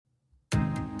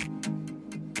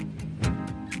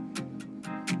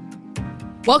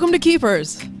Welcome to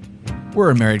Keepers.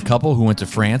 We're a married couple who went to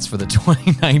France for the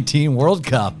 2019 World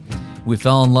Cup. We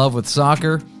fell in love with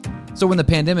soccer, so when the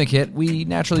pandemic hit, we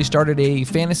naturally started a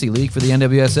fantasy league for the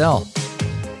NWSL.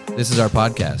 This is our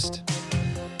podcast.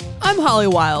 I'm Holly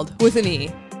Wild with an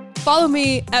E. Follow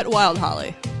me at Wild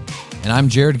Holly. And I'm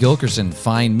Jared Gilkerson.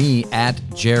 Find me at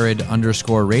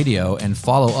Jared_radio and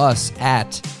follow us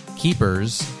at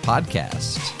Keepers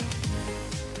Podcast.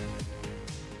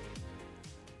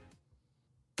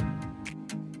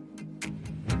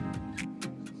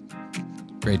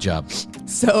 Great job.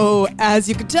 So, as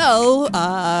you could tell,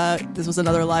 this was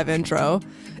another live intro.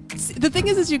 The thing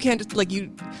is you can't just, like,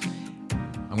 you...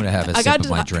 I'm going to have a sip of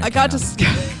my drink. I got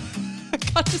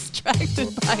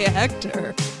distracted by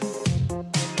Hector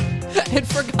and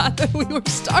forgot that we were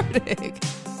starting.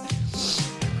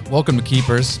 Welcome to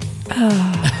Keepers.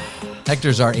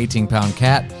 Hector's our 18-pound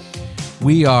cat.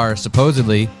 We are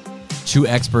supposedly two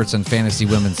experts in fantasy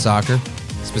women's soccer,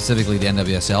 specifically the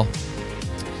NWSL.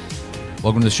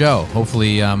 Welcome to the show.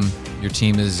 Hopefully your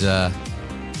team is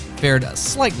fared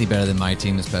slightly better than my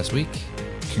team this past week.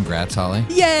 Congrats, Holly.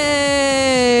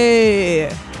 Yay!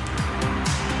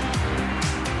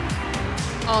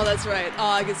 Oh, that's right. Oh,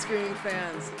 I get screaming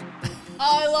fans. Oh,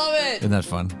 I love it. Isn't that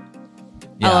fun?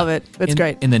 Yeah. I love it. It's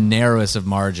great. In the narrowest of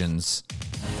margins,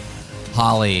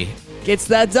 Holly gets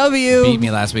that W. Beat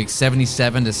me last week,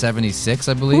 77-76,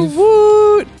 I believe.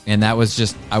 Woot! And that was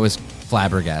just, I was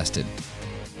flabbergasted.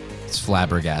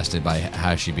 Flabbergasted by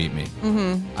how she beat me.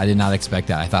 Mm-hmm. I did not expect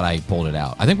that. I thought I pulled it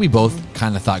out. I think we both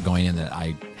kind of thought going in that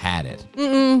I had it.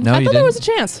 Mm-mm. No, I you thought didn't? there was a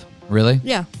chance. Really?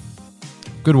 Yeah.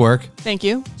 Good work. Thank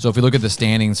you. So if we look at the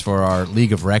standings for our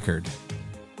league of record,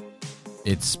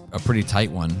 it's a pretty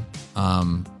tight one.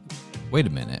 Wait a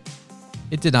minute.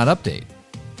 It did not update.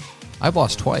 I've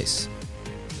lost twice.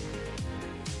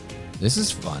 This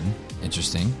is fun.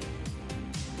 Interesting.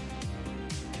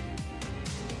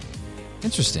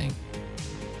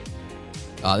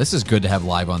 This is good to have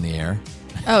live on the air.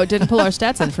 Oh, it didn't pull our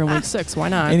stats in from week 6. Why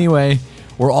not? Anyway,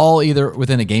 we're all either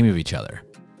within a game of each other.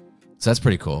 So that's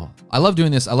pretty cool. I love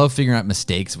doing this. I love figuring out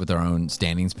mistakes with our own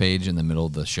standings page in the middle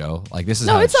of the show. Like this is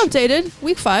no, it's updated.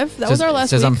 Week 5. That was our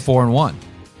last week. It says week. I'm 4-1.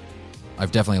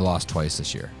 I've definitely lost twice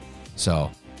this year.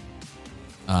 So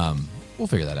we'll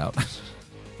figure that out.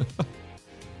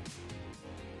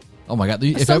 Oh my God.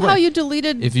 Somehow you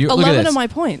deleted 11 of my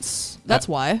points. That's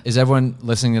why. Is everyone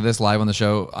listening to this live on the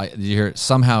show? Did you hear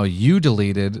somehow you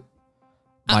deleted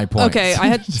my points? Okay, I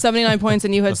had 79 points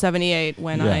and you had 78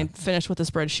 when I finished with the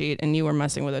spreadsheet and you were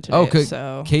messing with it today. Oh, good.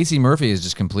 So Casey Murphy is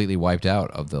just completely wiped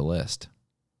out of the list.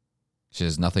 She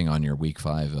has nothing on your week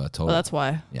 5 total. Well, that's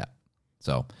why. Yeah.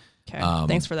 So. Okay.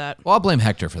 Thanks for that. Well, I'll blame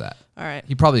Hector for that. All right.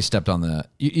 He probably stepped on the...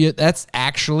 that's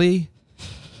actually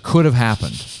could have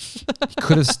happened. He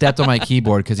could have stepped on my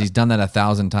keyboard because he's done that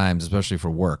 1,000 times, especially for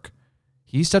work.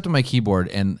 He stepped on my keyboard,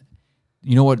 and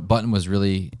you know what button was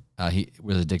really he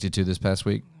was addicted to this past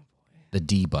week? The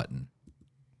D button.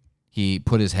 He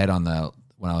put his head on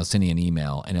when I was sending an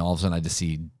email, and all of a sudden I just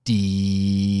see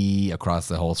D across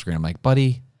the whole screen. I'm like,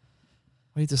 buddy,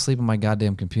 why do you have to sleep on my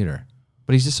goddamn computer?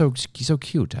 But he's just so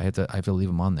cute. I have to leave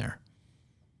him on there.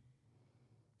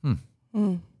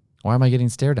 Why am I getting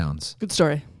stare downs? Good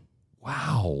story.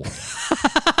 Wow.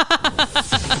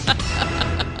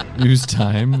 News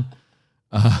time.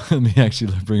 Let me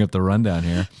actually bring up the rundown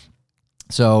here.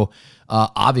 So,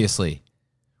 obviously,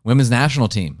 women's national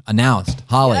team announced.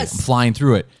 Holly, yes. I'm flying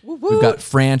through it. Woo-woo. We've got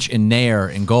Franch and Nair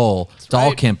in goal.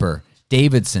 Dahlkemper,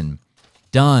 Davidson,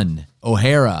 Dunn,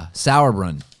 O'Hara,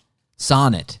 Sauerbrunn,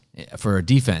 Sonnet for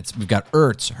defense. We've got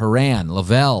Ertz, Horan,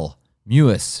 Lavelle,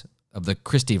 Mewis of the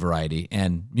Christie variety,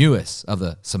 and Mewis of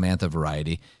the Samantha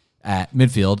variety at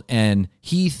midfield, and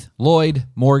Heath, Lloyd,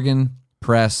 Morgan,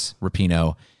 Press,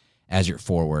 Rapinoe as your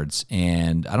forwards.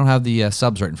 And I don't have the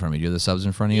subs right in front of me. Do you have the subs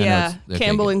in front of you? Yeah,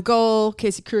 Campbell in goal,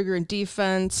 Casey Kruger in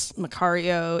defense,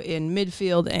 Macario in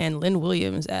midfield, and Lynn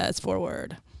Williams as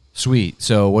forward. Sweet.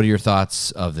 So what are your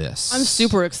thoughts of this? I'm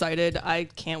super excited. I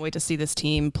can't wait to see this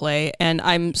team play, and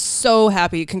I'm so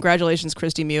happy. Congratulations,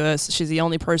 Christy Mewis. She's the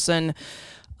only person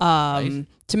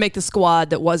to make the squad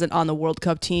that wasn't on the World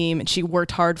Cup team, and she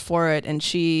worked hard for it, and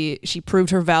she proved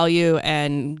her value,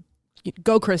 and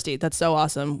go Christy. That's so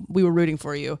awesome. We were rooting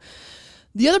for you.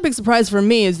 The other big surprise for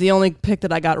me is the only pick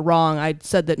that I got wrong. I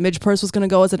said that Midge Purse was going to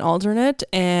go as an alternate,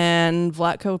 and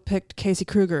Vlatko picked Casey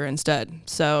Kruger instead.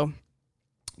 So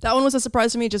that one was a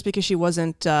surprise to me just because she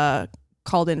wasn't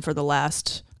called in for the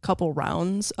last couple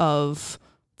rounds of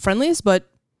friendlies, but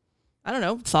I don't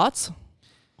know. Thoughts?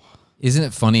 Isn't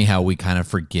it funny how we kind of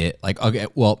forget? Like, okay,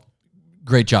 well,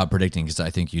 great job predicting, because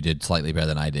I think you did slightly better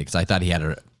than I did, because I thought he had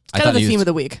a Kind of the theme of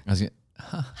the week. I was gonna,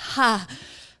 Ha.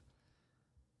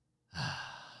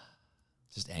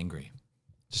 just angry.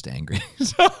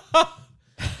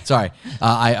 Sorry.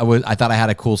 I thought I had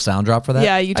a cool sound drop for that.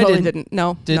 Yeah, you totally didn't.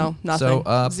 No, nothing.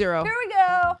 So, Zero. Here we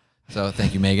go. So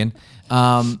thank you, Megan.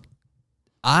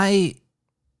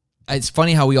 It's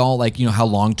funny how we all how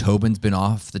long Tobin's been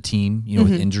off the team,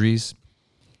 with injuries,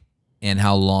 and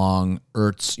how long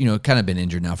Ertz, kind of been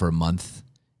injured now for a month.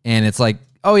 And it's like,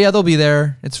 oh yeah, they'll be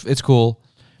there. It's cool.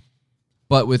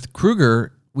 But with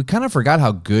Kruger, we kind of forgot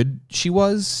how good she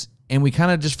was, and we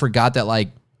kind of just forgot that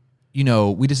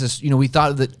we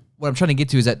thought that what I'm trying to get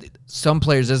to is that some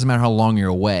players, doesn't matter how long you're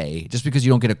away, just because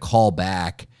you don't get a call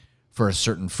back for a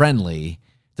certain friendly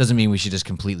doesn't mean we should just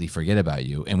completely forget about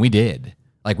you. And we did.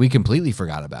 We completely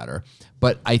forgot about her.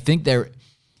 But I think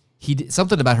he did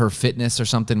something about her fitness or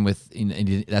something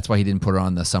and that's why he didn't put her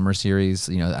on the summer series.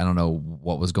 I don't know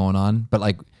what was going on,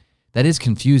 but that is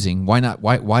confusing. Why not?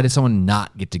 Why did someone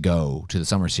not get to go to the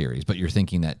summer series? But you're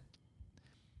thinking that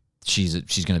she's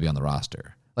going to be on the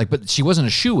roster. But she wasn't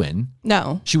a shoo-in.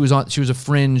 No. She was a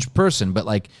fringe person,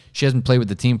 but she hasn't played with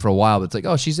the team for a while, but it's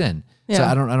oh, she's in. Yeah. So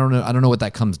I don't know what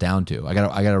that comes down to. I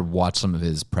gotta watch some of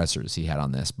his pressers he had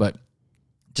on this. But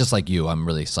just like you, I'm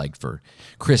really psyched for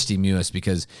Kristie Mewis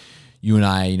because you and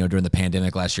I, during the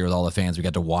pandemic last year with all the fans, we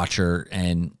got to watch her,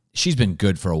 and she's been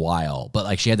good for a while.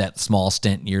 But she had that small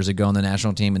stint years ago on the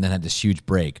national team and then had this huge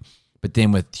break. But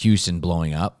then with Houston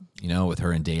blowing up, with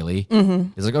her and Daly,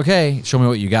 it's okay, show me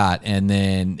what you got. And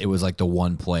then it was the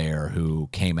one player who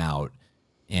came out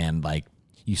and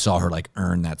you saw her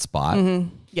earn that spot.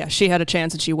 Mm-hmm. Yeah, she had a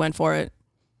chance and she went for it.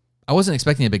 I wasn't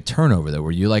expecting a big turnover though.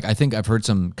 Were you? I think I've heard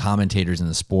some commentators in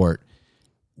the sport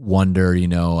wonder,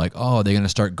 oh, they're going to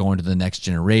start going to the next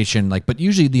generation. But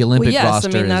usually the Olympic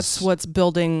roster is... that's what's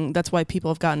building. That's why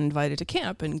people have gotten invited to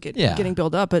camp and getting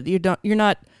built up. But you're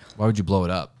not... Why would you blow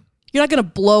it up? You're not going to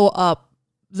blow up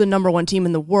the number one team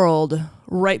in the world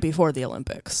right before the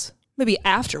Olympics. Maybe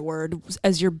afterward,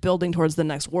 as you're building towards the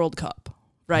next World Cup,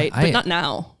 right? But not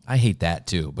now. I hate that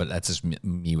too, but that's just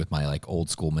me with my old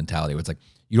school mentality. Where it's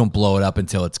you don't blow it up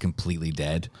until it's completely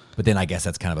dead. But then I guess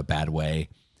that's kind of a bad way.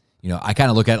 I kind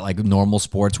of look at it normal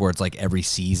sports where it's every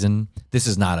season. This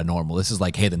is not a normal. This is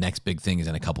hey, the next big thing is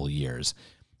in a couple of years.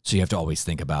 So you have to always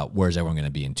think about where's everyone going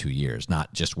to be in 2 years,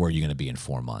 not just where you're going to be in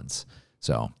 4 months.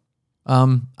 So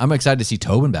I'm excited to see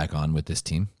Tobin back on with this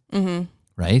team. Mm-hmm.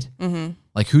 Right?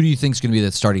 Mm-hmm. Who do you think is going to be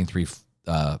the starting three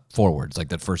forwards,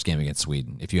 that first game against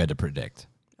Sweden, if you had to predict?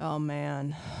 Oh,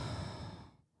 man.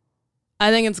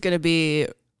 I think it's going to be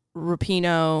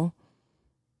Rapinoe,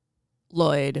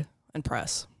 Lloyd, and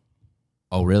Press.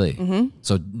 Oh, really? Mm-hmm.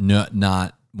 So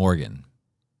not Morgan.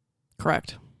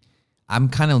 Correct. I'm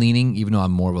kind of leaning, even though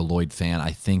I'm more of a Lloyd fan,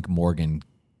 I think Morgan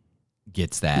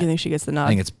gets that. You think she gets the nod? I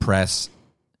think it's Press,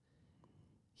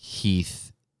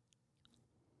 Heath,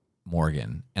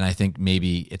 Morgan. And I think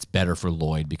maybe it's better for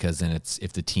Lloyd because then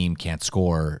if the team can't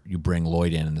score, you bring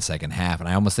Lloyd in the second half. And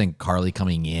I almost think Carly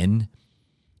coming in,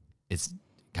 it's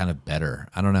kind of better.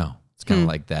 I don't know. It's kind of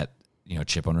like that,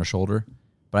 chip on her shoulder.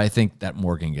 But I think that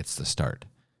Morgan gets the start.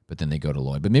 But then they go to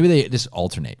Lloyd. But maybe they just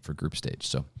alternate for group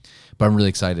stage. But I'm really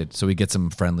excited. So we get some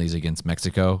friendlies against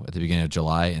Mexico at the beginning of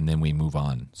July, and then we move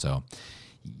on. So,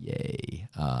 yay.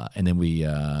 And then we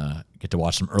get to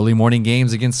watch some early morning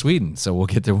games against Sweden. So we'll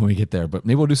get there when we get there. But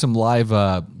maybe we'll do some live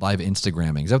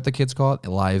Instagramming. Is that what the kids call it?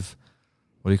 Live,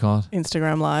 what do you call it?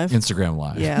 Instagram Live. Instagram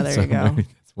Live. Yeah, there you go.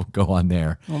 We'll go on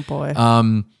there. Oh, boy.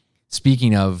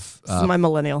 Speaking of this is my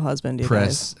millennial husband, you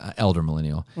Press, elder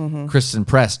millennial, Kristen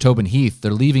Press, Tobin Heath,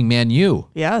 they're leaving Man U.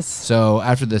 Yes. So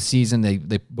after the season,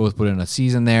 they both put in a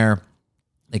season there.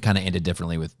 They kind of ended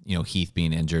differently with Heath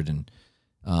being injured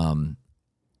and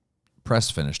Press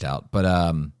finished out. But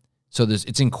so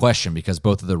it's in question because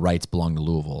both of the rights belong to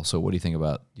Louisville. So what do you think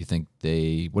about? What do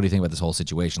you think about this whole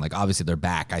situation? Obviously they're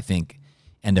back. I think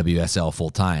NWSL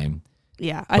full time.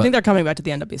 Yeah, I think they're coming back to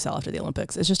the NWSL after the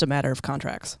Olympics. It's just a matter of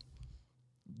contracts.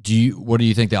 What do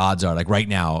you think the odds are? Right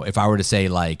now, if I were to say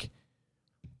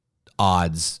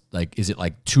odds, is it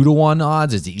 2-1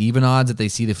 odds? Is it even odds that they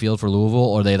see the field for Louisville?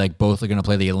 Or are they both are going to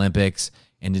play the Olympics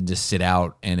and then just sit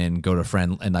out and then go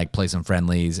to play some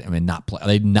friendlies and then not play? Are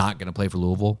they not going to play for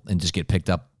Louisville and just get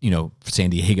picked up, for San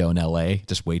Diego and LA?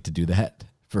 Just wait to do that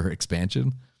for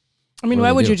expansion? I mean,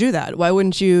 why would you do that? Why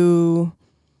wouldn't you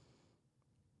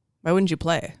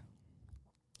play?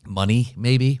 Money,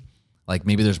 maybe.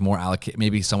 Maybe there's more allocate.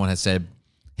 Maybe someone has said,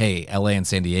 "Hey, LA and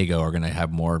San Diego are going to have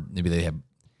more." Maybe they have.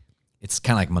 It's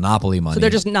kind of like monopoly money. So they're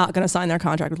just not going to sign their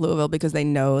contract with Louisville because they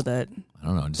know that I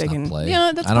don't know. Just they not can play.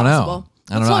 Yeah, that's I don't possible.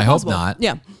 know. I don't know. I hope not.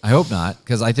 Yeah, I hope not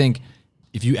because I think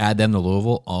if you add them to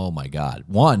Louisville, oh my God.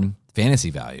 One, fantasy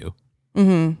value.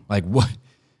 Mm-hmm. Like what?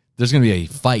 There's going to be a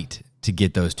fight to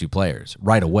get those two players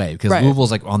right away because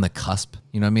Louisville's like on the cusp.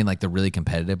 You know what I mean? Like they're really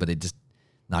competitive, but they just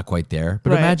not quite there.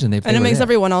 But imagine they play. And it makes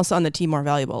everyone else on the team more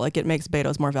valuable. Like it makes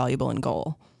Betos more valuable in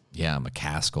goal. Yeah,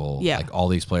 McCaskill. Yeah. Like all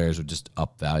these players would just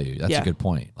up value. That's a good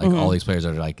point. Like all these players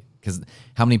are like, because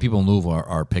how many people in Louisville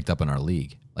are picked up in our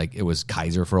league? Like it was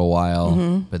Kaiser for a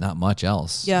while, but not much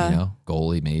else. Yeah. You know,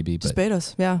 goalie maybe. Just but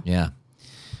Betos, yeah. Yeah.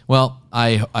 Well,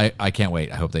 I can't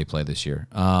wait. I hope they play this year.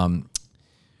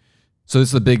 So this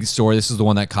is the big story. This is the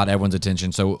one that caught everyone's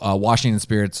attention. So Washington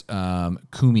Spirit's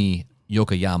Kumi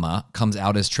Yokoyama comes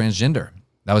out as transgender.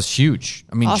 That was huge.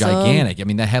 I mean, awesome. Gigantic. I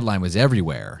mean, that headline was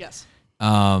everywhere. Yes.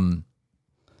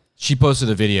 She posted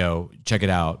a video. Check it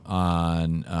out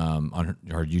on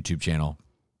her YouTube channel.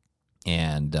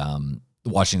 And the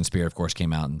Washington Spirit, of course,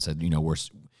 came out and said, you know,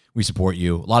 we support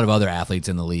you. A lot of other athletes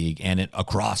in the league and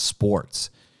across sports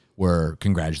were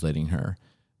congratulating her.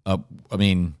 I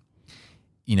mean,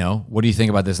 you know, what do you think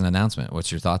about this announcement?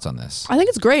 What's your thoughts on this? I think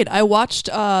it's great. I watched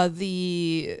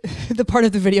the part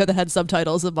of the video that had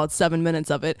subtitles, about 7 minutes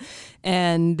of it,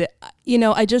 and you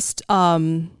know, I just I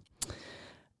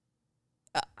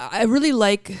really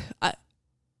like.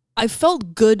 I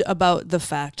felt good about the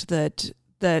fact that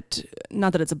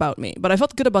not that it's about me, but I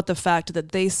felt good about the fact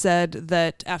that they said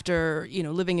that after, you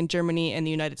know, living in Germany and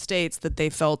the United States, that they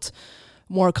felt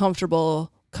more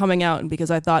comfortable coming out. And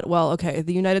because I thought, well, okay,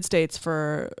 the United States,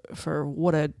 for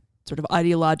what a sort of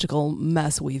ideological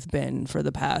mess we've been for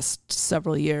the past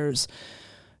several years,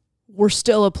 we're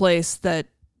still a place that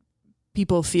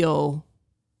people feel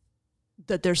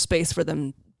that there's space for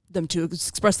them to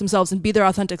express themselves and be their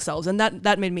authentic selves. And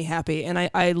that made me happy. And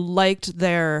I liked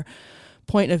their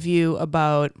point of view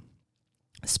about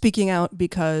speaking out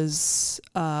because,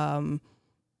 you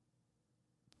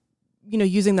know,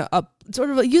 using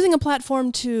using a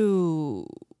platform to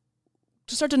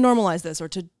start to normalize this, or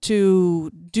to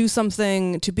do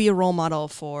something, to be a role model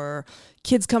for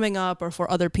kids coming up or for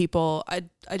other people. I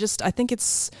think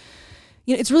it's,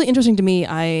 you know, it's really interesting to me.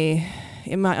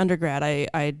 In my undergrad,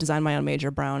 I designed my own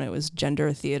major, Brown. It was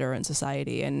gender, theater, and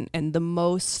society, and the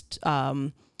most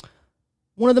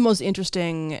one of the most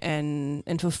interesting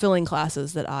and fulfilling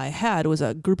classes that I had was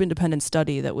a group independent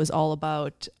study that was all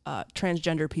about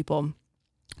transgender people.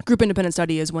 Group independent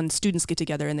study is when students get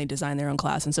together and they design their own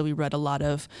class, and so we read a lot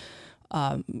of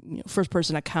first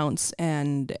person accounts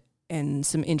and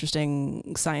some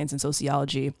interesting science and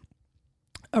sociology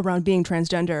around being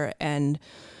transgender. And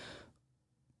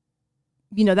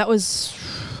you know, that was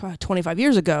 25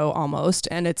 years ago almost,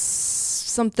 and it's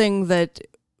something that,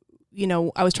 you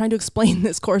know, I was trying to explain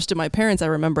this course to my parents, I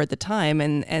remember at the time,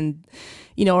 and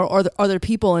you know, or other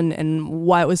people, and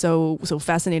why it was so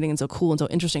fascinating and so cool and so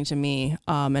interesting to me,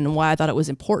 and why I thought it was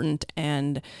important.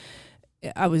 And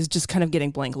I was just kind of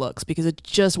getting blank looks because it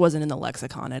just wasn't in the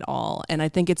lexicon at all. And I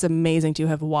think it's amazing to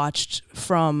have watched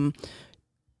from,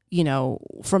 you know,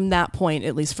 from that point,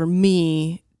 at least for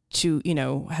me, to, you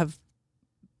know, have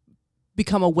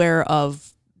become aware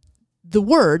of the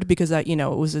word, because you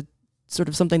know, it was a sort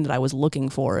of something that I was looking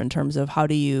for in terms of how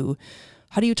do you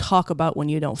talk about when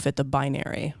you don't fit the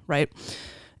binary, right?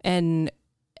 And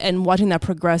watching that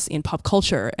progress in pop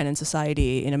culture and in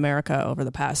society in America over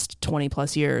the past 20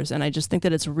 plus years. And I just think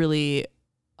that it's really,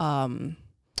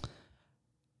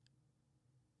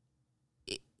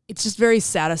 it's just very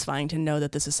satisfying to know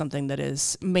that this is something that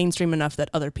is mainstream enough that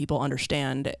other people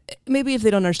understand. Maybe if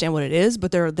they don't understand what it is,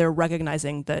 but they're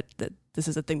recognizing that this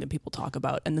is a thing that people talk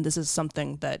about, and then this is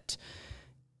something that,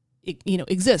 you know,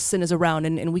 exists and is around,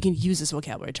 and we can use this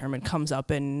vocabulary term. It comes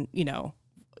up in, you know,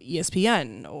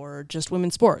 ESPN or just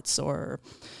women's sports or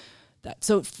that.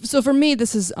 So for me,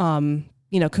 this is,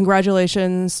 you know,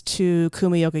 congratulations to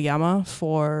Kumi Yokoyama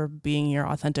for being your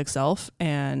authentic self,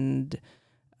 and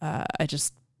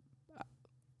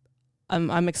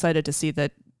I'm excited to see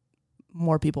that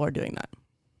more people are doing that.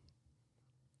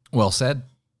 Well said.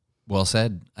 Well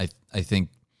said. I think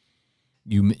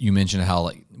you mentioned how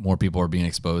like more people are being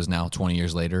exposed now 20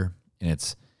 years later, and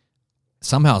it's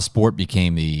somehow sport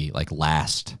became the like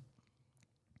last,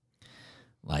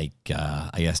 like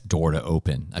I guess, door to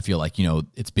open. I feel like, you know,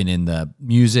 it's been in the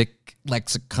music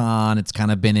lexicon, it's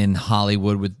kind of been in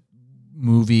Hollywood with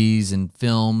movies and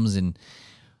films and,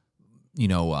 you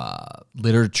know,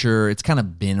 literature. It's kind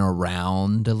of been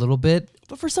around a little bit.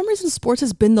 But for some reason, sports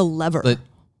has been the lever. But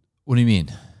what do you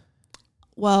mean?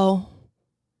 Well,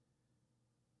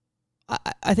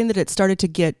 I think that it started to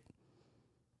get,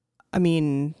 I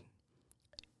mean,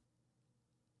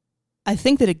 I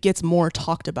think that it gets more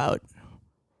talked about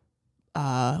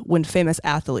when famous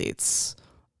athletes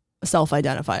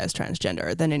self-identify as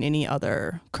transgender than in any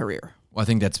other career. Well, I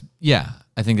think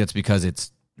that's because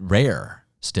it's rare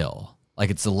still. Like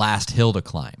it's the last hill to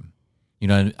climb. You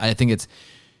know, I think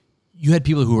you had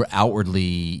people who were outwardly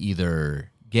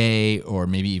either gay or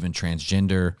maybe even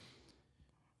transgender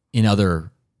in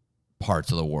other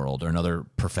parts of the world or in other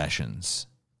professions.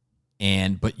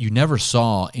 But you never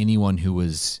saw anyone who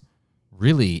was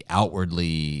really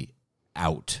outwardly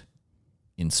out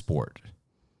in sport.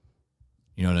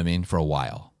 You know what I mean? For a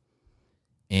while.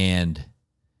 And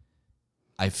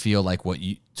I feel like what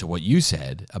you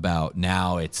said about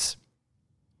now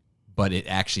but it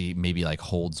actually maybe like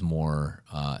holds more,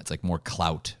 it's like more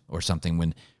clout or something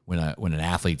when an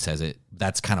athlete says it.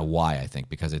 That's kind of why I think,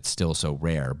 because it's still so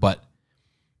rare. But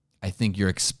I think you're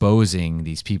exposing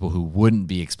these people who wouldn't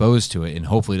be exposed to it, and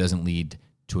hopefully it doesn't lead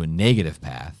to a negative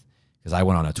path. Because I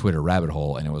went on a Twitter rabbit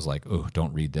hole and it was like, oh,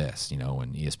 don't read this,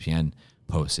 when ESPN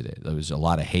posted it. There was a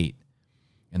lot of hate,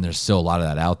 and there's still a lot of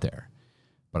that out there.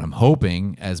 But I'm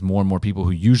hoping as more and more people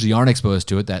who usually aren't exposed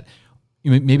to it, that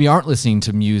maybe aren't listening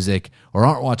to music or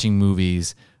aren't watching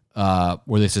movies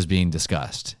where this is being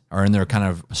discussed, or in their kind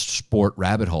of sport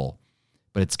rabbit hole.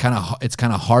 But it's kind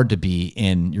of hard to be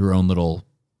in your own little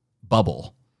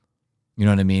bubble. You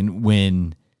know what I mean?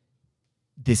 When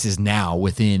this is now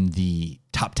within the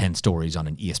top 10 stories on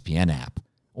an ESPN app,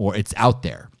 or it's out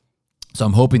there. So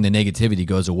I'm hoping the negativity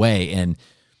goes away, and,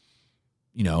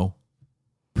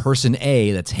 person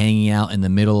A that's hanging out in the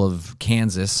middle of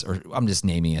Kansas, or I'm just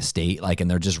naming a state,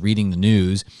 and they're just reading the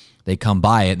news, they come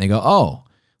by it and they go, oh,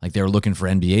 like they were looking for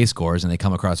NBA scores and they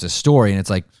come across this story and it's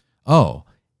like, oh,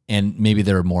 and maybe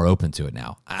they're more open to it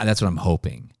now. That's what I'm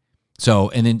hoping. So,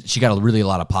 and then she got a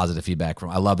lot of positive feedback from,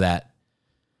 I love that,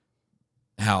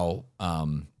 how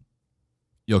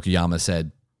Yokoyama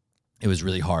said it was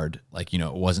really hard.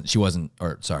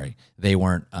 They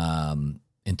weren't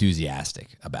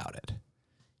enthusiastic about it.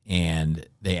 And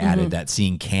they added that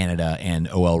seeing Canada and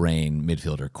OL Reign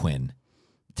midfielder Quinn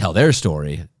tell their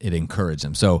story, it encouraged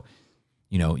them. So,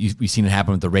 we've seen it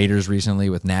happen with the Raiders recently,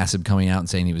 with Nassib coming out and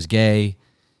saying he was gay.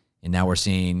 And now we're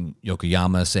seeing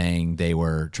Yokoyama saying they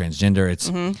were transgender. It's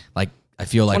I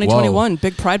feel like 2021,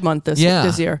 big Pride Month this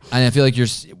year. And I feel like you're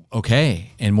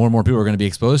okay, and more people are going to be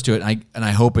exposed to it. And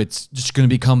I hope it's just going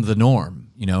to become the norm.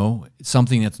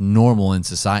 Something that's normal in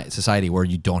society where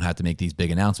you don't have to make these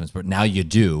big announcements, but now you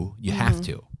do. You have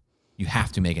to. You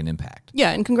have to make an impact. Yeah,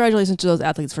 and congratulations to those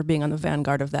athletes for being on the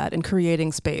vanguard of that and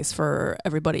creating space for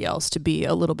everybody else to be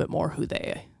a little bit more who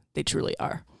they truly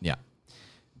are. Yeah.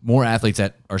 More athletes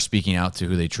that are speaking out to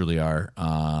who they truly are.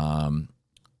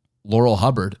 Laurel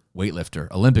Hubbard,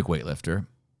 weightlifter, Olympic weightlifter.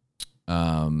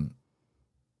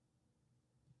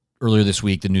 Earlier this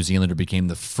week, the New Zealander became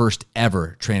the first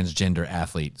ever transgender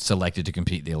athlete selected to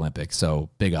compete in the Olympics.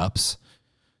 So big ups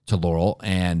to Laurel.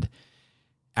 And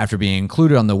after being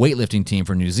included on the weightlifting team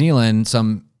for New Zealand,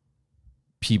 some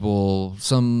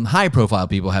high-profile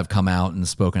people have come out and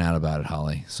spoken out about it,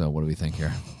 Holly. So what do we think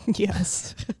here?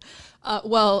 Yes.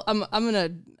 Well, I'm gonna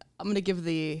give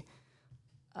the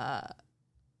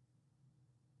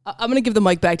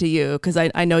mic back to you, because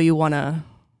I know you wanna.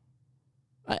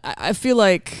 I feel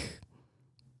like.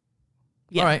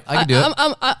 Yeah, all right, I can do it.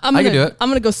 I can do it. I'm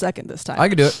gonna go second this time. I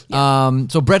can do it. Yeah.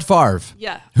 So Brett Favre.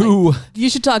 Yeah. Who? You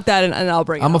should talk that, and I'll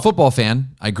bring. I'm a football fan.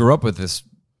 I grew up with this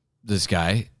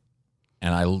guy,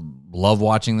 and I love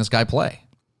watching this guy play.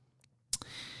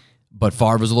 But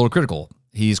Favre was a little critical.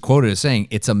 He's quoted as saying,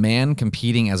 "It's a man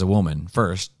competing as a woman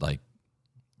first." I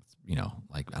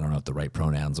don't know if the right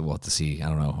pronouns. We'll have to see. I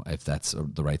don't know if that's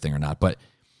the right thing or not. But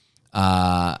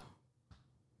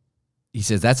he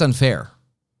says that's unfair.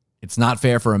 It's not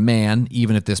fair for a man,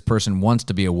 even if this person wants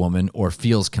to be a woman or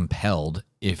feels compelled.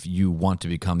 If you want to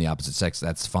become the opposite sex,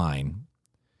 that's fine.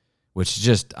 Which is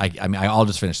just, I'll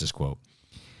just finish this quote.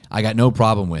 I got no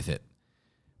problem with it,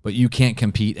 but you can't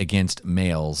compete against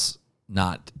males.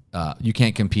 You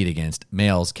can't compete against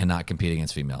males. Cannot compete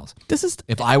against females.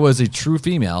 If I was a true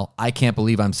female, I can't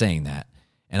believe I'm saying that,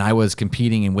 and I was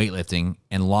competing in weightlifting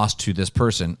and lost to this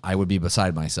person, I would be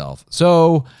beside myself.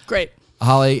 So great,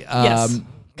 Holly. Yes.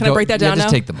 Can I break that down now?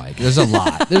 Just take the mic. There's a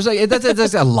lot.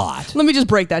 That's a lot. Let me just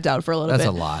break that down for a little bit. That's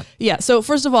a lot. Yeah. So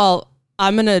first of all,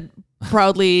 I'm going to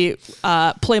proudly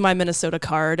play my Minnesota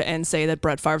card and say that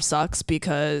Brett Favre sucks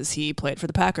because he played for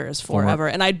the Packers forever.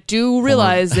 And I do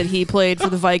realize that he played for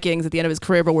the Vikings at the end of his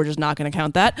career, but we're just not going to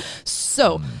count that.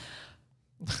 So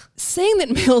saying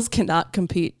that males cannot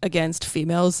compete against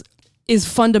females is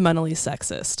fundamentally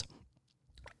sexist.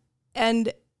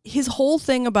 And his whole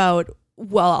thing about,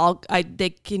 well,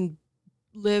 they can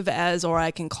live as, or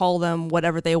I can call them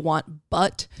whatever they want,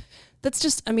 but that's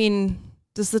just,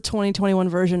 this is the 2021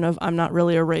 version of I'm not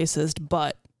really a racist,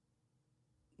 but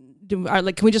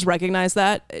can we just recognize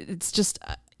that? It's just,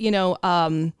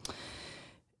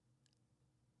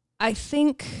 I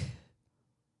think,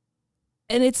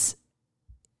 and it's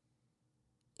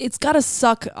got to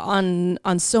suck on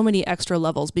so many extra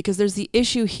levels, because there's the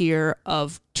issue here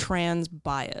of trans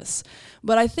bias.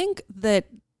 But I think that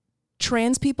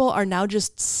trans people are now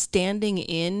just standing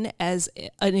in as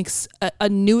a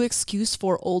new excuse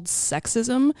for old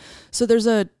sexism. So there's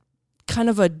a kind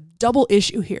of a double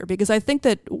issue here, because I think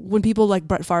that when people like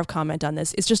Brett Favre comment on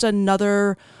this, it's just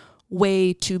another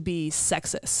way to be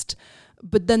sexist.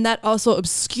 But then that also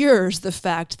obscures the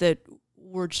fact that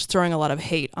we're just throwing a lot of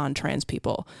hate on trans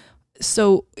people.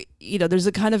 So, there's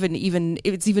a kind of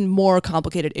it's even more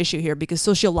complicated issue here, because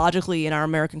sociologically in our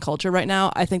American culture right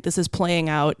now, I think this is playing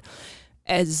out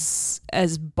as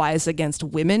bias against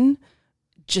women,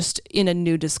 just in a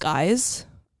new disguise.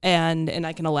 And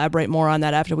I can elaborate more on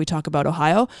that after we talk about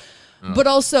Ohio. Oh. But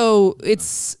also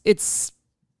it's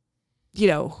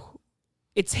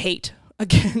hate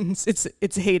against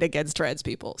it's hate against trans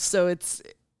people. So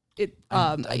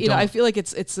I feel like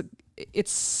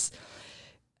it's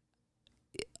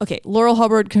okay. Laurel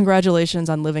Hubbard,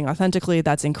 congratulations on living authentically.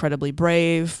 That's incredibly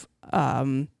brave.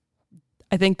 I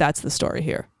think that's the story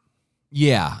here.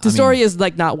 Yeah. The story is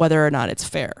like not whether or not it's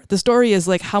fair. The story is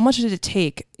like, how much did it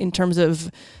take in terms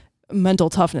of mental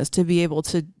toughness to be able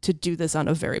to do this on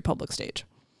a very public stage?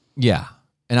 Yeah.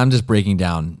 And I'm just breaking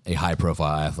down a high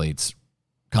profile athlete's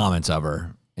comments of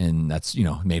her, and that's,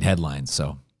 made headlines.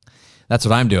 So that's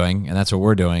what I'm doing, and that's what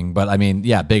we're doing. But I mean,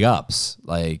 yeah, big ups.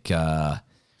 Like, you're a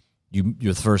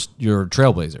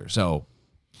trailblazer. So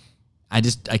I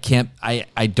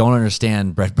don't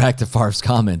understand back to Favre's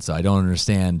comments. So I don't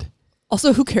understand.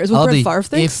 Also, who cares what Brett Favre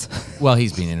thinks?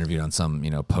 He's being interviewed on some,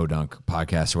 podunk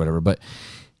podcast or whatever. But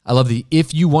I love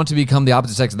if you want to become the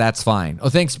opposite sex, that's fine. Oh,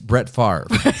 thanks, Brett Favre.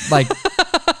 Like,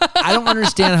 I don't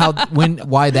understand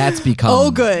why that's become.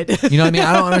 Oh, good. You know what I mean?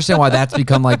 I don't understand why that's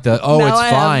become like it's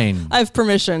fine. I have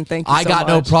permission. Thank you. I got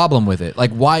no problem with it.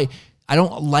 Like, why? I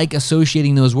don't like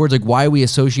associating those words. Like, why are we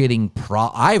associating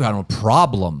I have no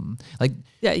problem. Like,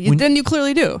 yeah, then you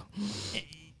clearly do.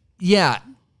 Yeah.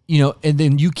 And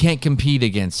then you can't compete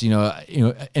against, and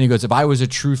he goes, if I was a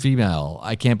true female,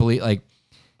 I can't believe,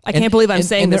 I'm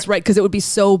saying this right, because it would be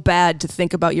so bad to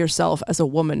think about yourself as a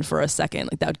woman for a second.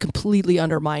 Like, that would completely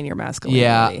undermine your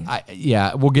masculinity.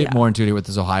 Yeah, we'll get more into it with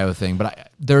this Ohio thing,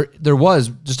 but there was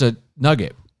just a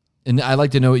nugget, and I'd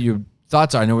like to know what your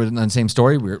thoughts are. I know we're on the same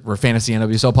story. We're Fantasy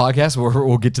NWSL podcast.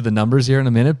 We'll get to the numbers here in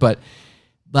a minute, but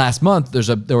last month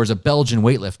there was a Belgian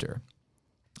weightlifter.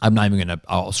 I'm not even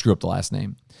I'll screw up the last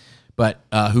name, but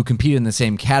who competed in the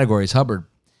same category as Hubbard.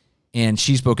 And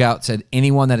she spoke out, said,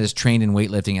 anyone that is trained in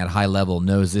weightlifting at a high level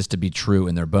knows this to be true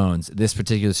in their bones. This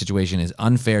particular situation is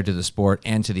unfair to the sport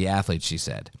and to the athletes, she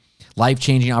said.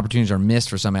 Life-changing opportunities are missed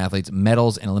for some athletes,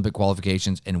 medals and Olympic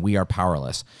qualifications, and we are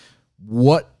powerless.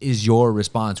 What is your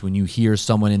response when you hear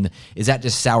someone is that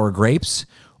just sour grapes?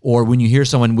 Or when you hear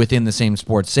someone within the same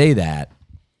sport say that,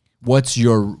 what's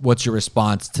your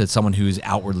response to someone who's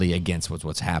outwardly against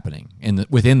what's happening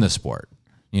within the sport?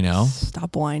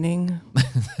 Stop whining.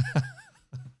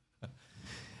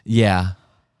 Yeah.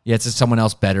 It's just someone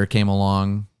else better came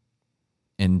along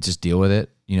and just deal with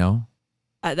it,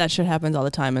 That shit happens all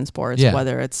the time in sports,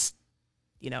 whether it's,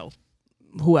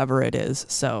 whoever it is.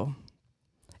 So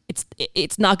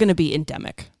it's not going to be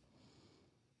endemic.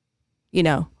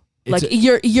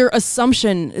 Your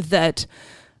assumption that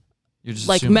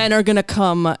men are going to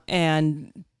come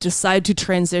and decide to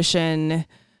transition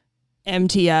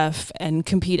MTF and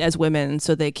compete as women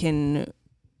so they can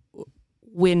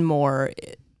win more,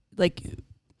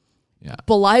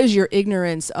 belies your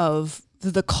ignorance of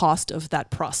the cost of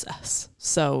that process.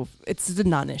 So it's a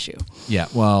non-issue. Yeah,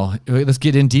 well, let's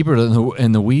get in deeper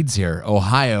in the weeds here.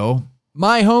 Ohio,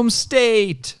 my home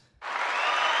state.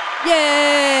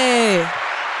 Yay!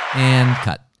 And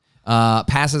cut.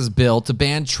 Passes bill to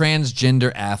ban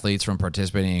transgender athletes from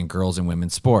participating in girls and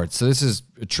women's sports. So this is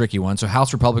a tricky one. So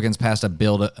House Republicans passed a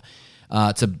bill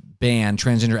to ban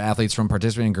transgender athletes from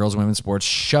participating in girls and women's sports,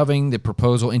 shoving the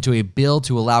proposal into a bill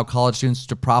to allow college students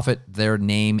to profit their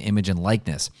name, image, and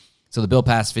likeness. So the bill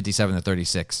passed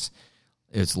 57-36.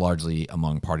 It's largely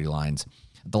among party lines.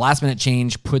 The last-minute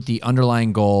change put the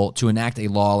underlying goal to enact a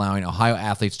law allowing Ohio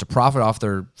athletes to profit off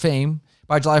their fame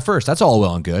by July 1st. That's all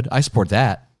well and good. I support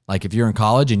that. Like, if you're in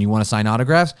college and you want to sign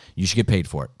autographs, you should get paid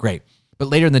for it. Great. But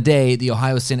later in the day, the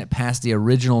Ohio Senate passed the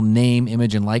original name,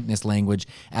 image, and likeness language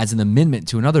as an amendment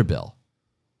to another bill.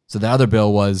 So the other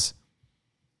bill was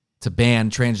to ban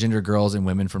transgender girls and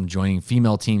women from joining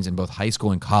female teams in both high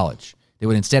school and college. They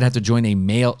would instead have to join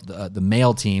the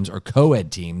male teams or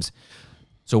co-ed teams.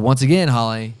 So once again,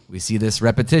 Holly, we see this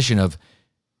repetition of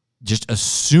just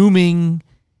assuming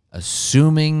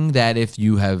that if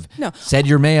you have said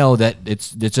you're male, that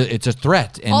it's a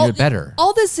threat and you're better.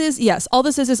 All this is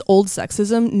old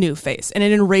sexism, new face, and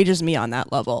it enrages me on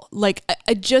that level. Like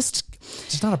it's just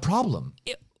not a problem.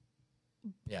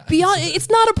 It's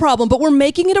not a problem, but we're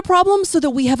making it a problem so that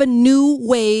we have a new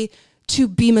way to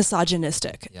be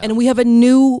misogynistic, and we have a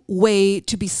new way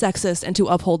to be sexist and to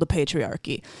uphold the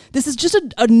patriarchy. This is just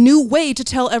a new way to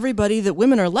tell everybody that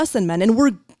women are less than men, and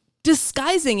we're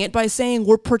disguising it by saying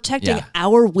we're protecting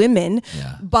our women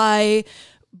by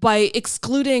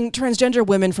excluding transgender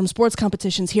women from sports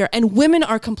competitions here, and women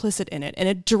are complicit in it. And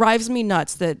it drives me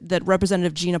nuts that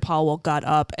Representative Gina Powell got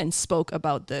up and spoke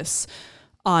about this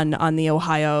on the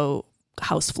Ohio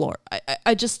House floor.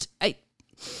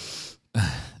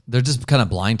 They're just kind of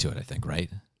blind to it, I think, right?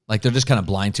 Like they're just kind of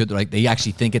blind to it. They're like, they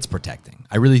actually think it's protecting.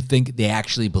 I really think they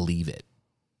actually believe it.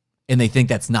 And they think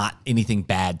that's not anything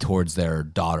bad towards their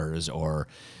daughters or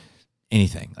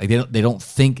anything. Like they don't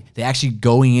think, they actually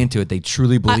going into it, they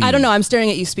truly believe. I don't know. I'm staring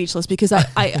at you speechless because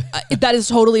I that is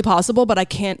totally possible, but I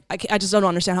just don't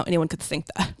understand how anyone could think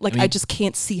that. Like, I just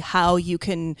can't see how you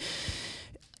can.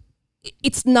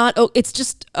 It's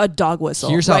just a dog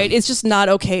whistle, right? It's just not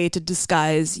okay to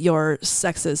disguise your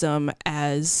sexism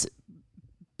as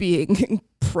being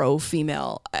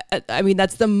pro-female. I mean,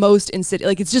 that's the most insidious.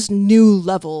 Like, it's just new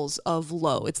levels of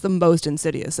low. It's the most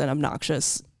insidious and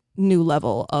obnoxious new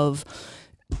level of,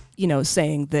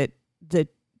 saying that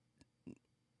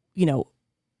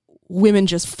women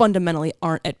just fundamentally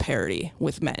aren't at parity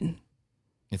with men.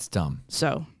 It's dumb.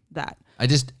 So that.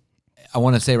 I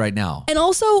want to say right now. And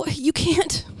also, you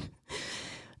can't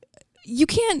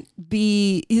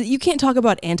talk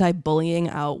about anti-bullying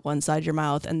out one side of your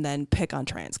mouth and then pick on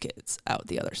trans kids out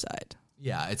the other side.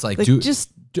 Yeah, it's like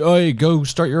go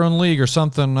start your own league or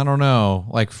something. I don't know.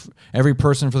 Like every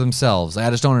person for themselves. I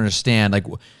just don't understand. Like,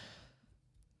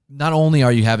 not only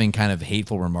are you having kind of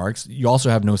hateful remarks, you also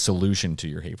have no solution to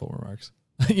your hateful remarks.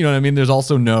 You know what I mean? There's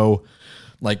also no.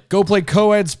 Like, go play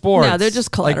co-ed sports. No, they're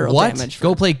just collateral damage.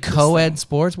 Go play co-ed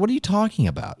sports? What are you talking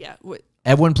about? Yeah.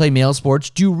 Everyone play male sports.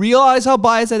 Do you realize how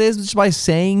biased that is just by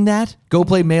saying that? Go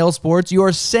play male sports. You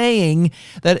are saying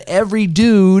that every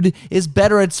dude is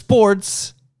better at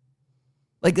sports.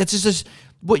 Like, that's just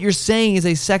what you're saying is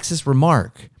a sexist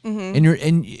remark.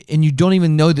 Mm-hmm. And you don't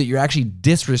even know that you're actually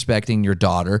disrespecting your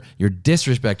daughter. You're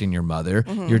disrespecting your mother.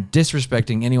 Mm-hmm. You're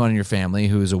disrespecting anyone in your family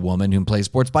who is a woman who plays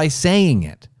sports by saying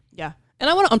it. Yeah. And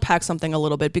I want to unpack something a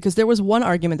little bit because there was one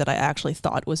argument that I actually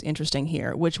thought was interesting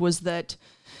here, which was that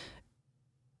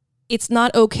it's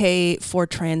not okay for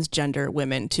transgender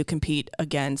women to compete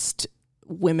against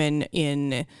women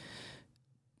in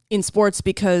sports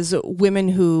because women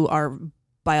who are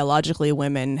biologically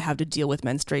women have to deal with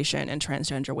menstruation and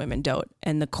transgender women don't.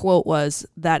 And the quote was,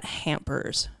 that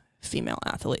hampers female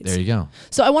athletes. There you go.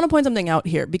 So I want to point something out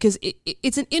here because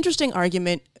it's an interesting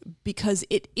argument because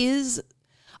it is...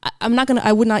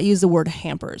 I would not use the word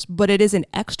hampers, but it is an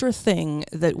extra thing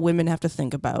that women have to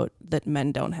think about that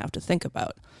men don't have to think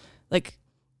about. Like,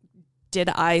 did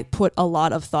I put a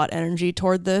lot of thought energy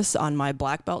toward this on my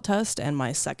black belt test and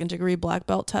my second degree black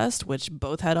belt test, which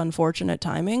both had unfortunate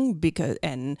timing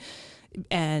and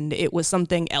it was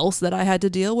something else that I had to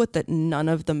deal with that none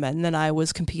of the men that I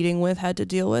was competing with had to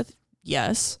deal with?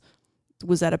 Yes.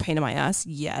 Was that a pain in my ass?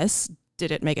 Yes.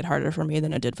 Did it make it harder for me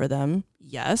than it did for them?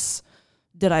 Yes.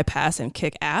 Did I pass and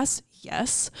kick ass?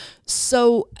 Yes.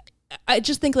 So I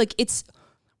just think like it's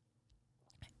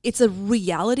a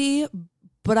reality,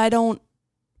 but I don't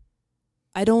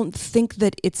think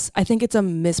that I think it's a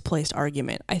misplaced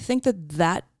argument. I think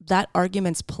that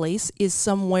argument's place is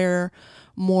somewhere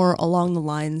more along the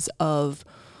lines of,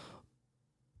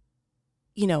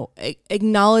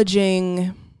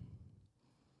 acknowledging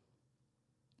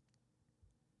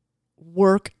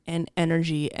work and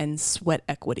energy and sweat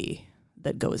equity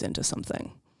that goes into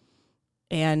something.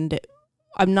 And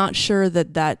I'm not sure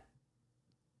that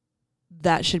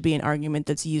should be an argument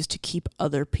that's used to keep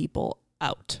other people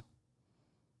out,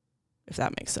 if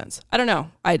that makes sense. I don't know.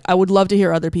 I would love to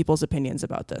hear other people's opinions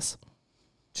about this.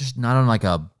 Just not on like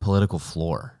a political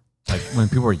floor. Like when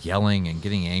people are yelling and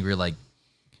getting angry, like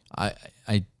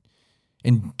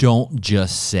and don't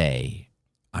just say,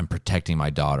 I'm protecting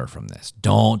my daughter from this.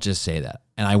 Don't just say that.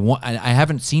 And I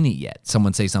haven't seen it yet.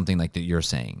 Someone say something like that you're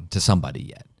saying to somebody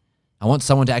yet. I want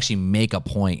someone to actually make a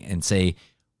point and say,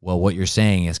 well, what you're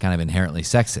saying is kind of inherently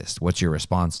sexist. What's your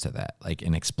response to that? Like,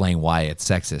 and explain why it's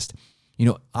sexist.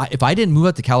 If I didn't move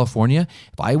out to California,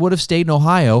 if I would have stayed in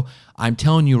Ohio, I'm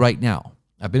telling you right now,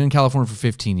 I've been in California for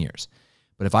 15 years.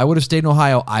 But if I would have stayed in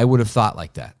Ohio, I would have thought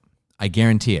like that. I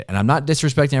guarantee it. And I'm not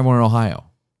disrespecting everyone in Ohio.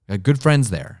 I got good friends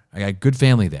there. I got good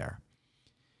family there.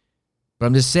 But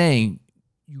I'm just saying,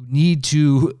 you need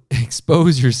to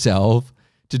expose yourself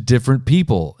to different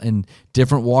people and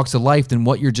different walks of life than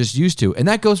what you're just used to. And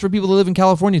that goes for people who live in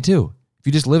California too. If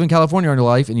you just live in California all your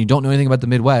life and you don't know anything about the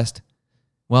Midwest,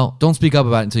 well, don't speak up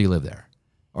about it until you live there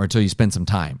or until you spend some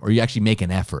time or you actually make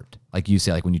an effort. Like you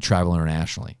say, like when you travel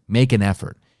internationally, make an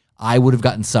effort. I would have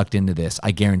gotten sucked into this.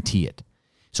 I guarantee it.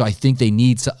 So I think they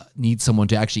need someone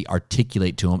to actually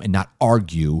articulate to them and not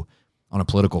argue on a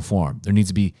political forum. There needs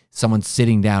to be someone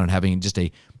sitting down and having just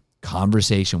a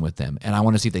conversation with them. And I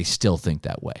want to see if they still think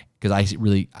that way. Because I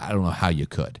don't know how you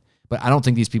could. But I don't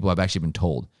think these people have actually been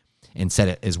told and said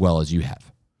it as well as you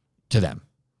have to them.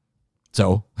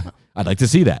 So I'd like to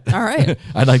see that. All right.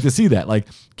 I'd like to see that. Like,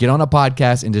 get on a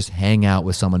podcast and just hang out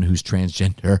with someone who's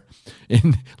transgender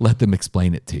and let them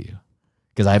explain it to you.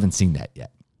 Because I haven't seen that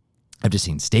yet. I've just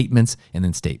seen statements and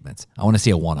then statements. I want to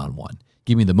see a one-on-one.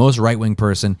 Give me the most right-wing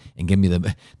person and give me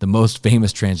the most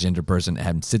famous transgender person and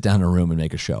have them sit down in a room and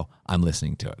make a show. I'm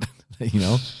listening to it.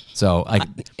 So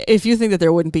if you think that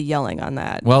there wouldn't be yelling on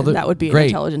that, well, that would be great. An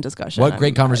intelligent discussion. What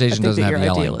great conversation doesn't have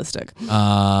yelling? Idealistic.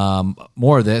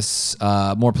 More of this,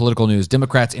 more political news.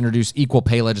 Democrats introduce equal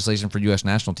pay legislation for U.S.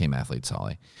 national team athletes,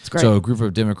 Holly. It's great. So a group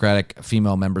of Democratic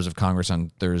female members of Congress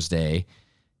on Thursday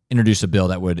introduced a bill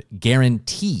that would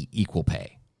guarantee equal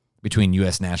pay between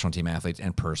U.S. national team athletes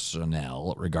and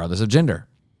personnel, regardless of gender.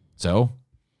 So,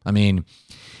 I mean,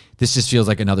 this just feels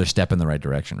like another step in the right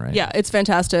direction, right? Yeah, it's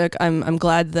fantastic. I'm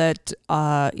glad that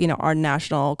our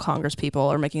national Congress people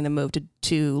are making the move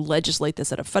to legislate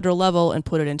this at a federal level and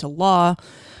put it into law.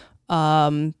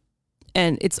 And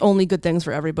it's only good things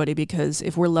for everybody because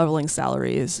if we're leveling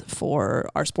salaries for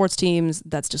our sports teams,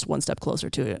 that's just one step closer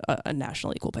to a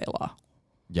national equal pay law.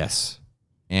 Yes,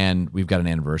 and we've got an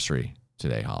anniversary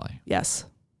today, Holly. Yes.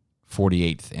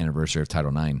 48th anniversary of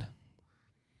Title IX.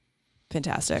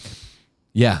 Fantastic.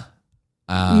 Yeah.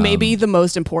 Maybe the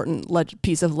most important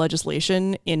piece of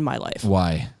legislation in my life.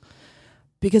 Why?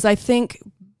 Because I think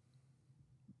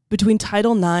between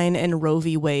Title IX and Roe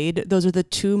v. Wade, those are the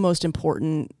two most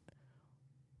important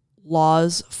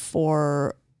laws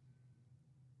for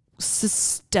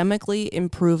systemically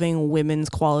improving women's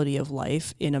quality of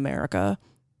life in America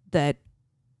that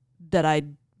I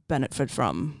benefit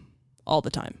from all the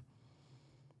time.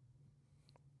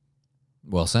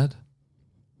 Well said.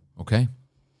 Okay.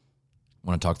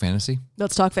 Want to talk fantasy?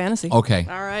 Let's talk fantasy. Okay.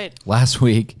 All right. Last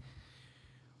week,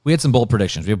 we had some bold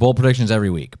predictions. We have bold predictions every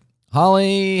week.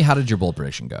 Holly, how did your bold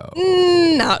prediction go?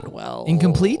 Not well.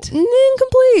 Incomplete?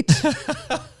 Incomplete.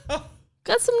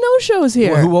 Got some no-shows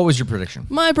here. What was your prediction?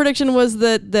 My prediction was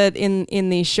that in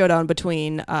the showdown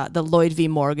between the Lloyd v.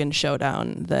 Morgan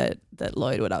showdown, that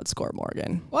Lloyd would outscore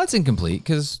Morgan. Well, that's incomplete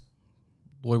because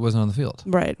Lloyd wasn't on the field.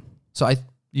 Right. So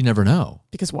you never know.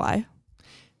 Because why?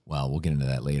 Well, we'll get into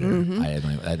that later.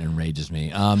 Mm-hmm. That enrages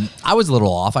me. I was a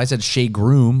little off. I said Shea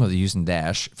Groom of the Houston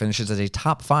Dash finishes as a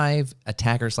top 5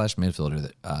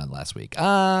 attacker/midfielder last week.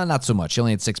 Not so much. She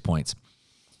only had 6 points.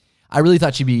 I really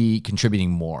thought she'd be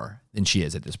contributing more than she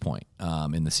is at this point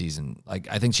in the season. Like,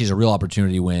 I think she's a real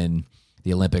opportunity when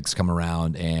the Olympics come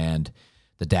around and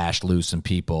the Dash lose some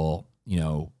people,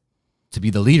 to be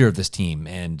the leader of this team.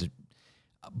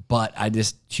 But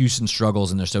Houston struggles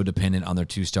and they're so dependent on their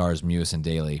 2 stars, Mewis and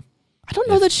Daly. I don't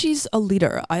know that she's a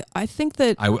leader. I think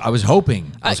that I was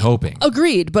hoping.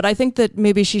 Agreed, but I think that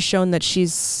maybe she's shown that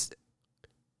she's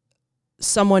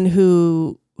someone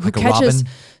who like catches.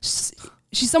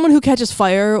 She's someone who catches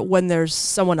fire when there's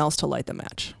someone else to light the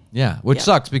match. Yeah, which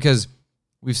sucks because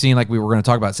we've seen, like we were going to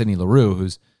talk about, Sydney Leroux,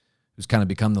 who's kind of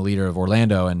become the leader of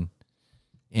Orlando, and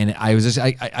I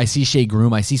see Shea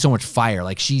Groom. I see so much fire.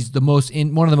 Like, she's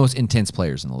one of the most intense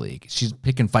players in the league. She's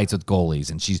picking fights with goalies,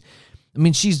 and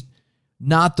she's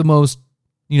not the most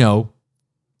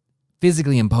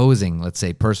physically imposing, let's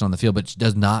say, person on the field, but she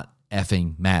does not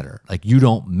effing matter. Like, you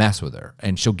don't mess with her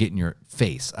and she'll get in your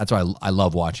face. That's why I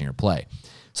love watching her play.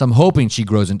 So I'm hoping she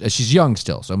grows into, she's young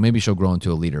still, so maybe she'll grow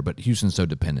into a leader, but Houston's so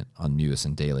dependent on Mewis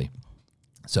and Daly.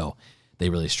 So they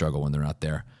really struggle when they're out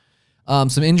there.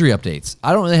 Some injury updates.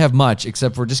 I don't really have much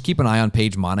except for just keep an eye on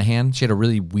Paige Monahan. She had a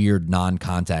really weird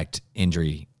non-contact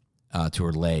injury to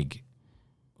her leg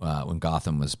when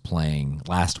Gotham was playing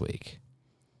last week.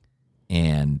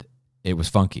 And it was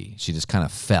funky. She just kind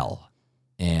of fell.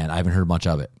 And I haven't heard much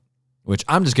of it, which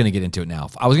I'm just going to get into it now.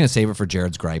 I was going to save it for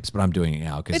Jared's gripes, but I'm doing it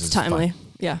now because it's timely. Fun.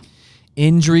 Yeah.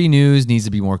 Injury news needs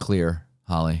to be more clear,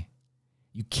 Holly.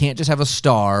 You can't just have a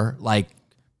star like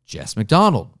Jess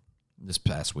McDonald this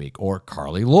past week or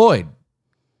Carly Lloyd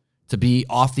to be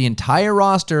off the entire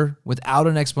roster without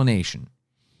an explanation.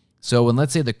 So when,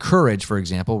 let's say, the Courage, for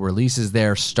example, releases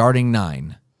their starting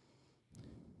 9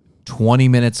 20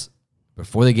 minutes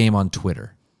before the game on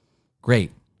Twitter,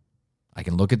 great. I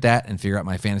can look at that and figure out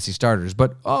my fantasy starters.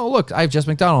 But, oh, look, I have Jess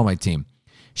McDonald on my team.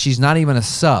 She's not even a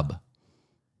sub.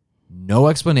 No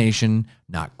explanation,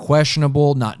 not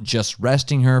questionable, not just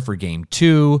resting her for game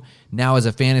 2. Now, as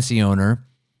a fantasy owner,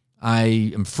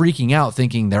 I am freaking out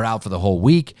thinking they're out for the whole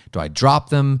week. Do I drop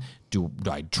them? Do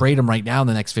I trade them right now in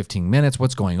the next 15 minutes?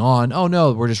 What's going on? Oh,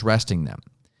 no, we're just resting them.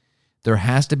 There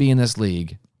has to be in this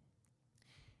league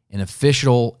an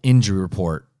official injury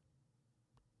report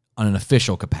on an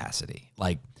official capacity.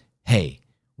 Like, hey,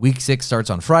 week 6 starts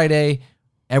on Friday.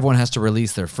 Everyone has to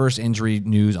release their first injury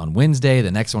news on Wednesday,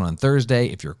 the next one on Thursday.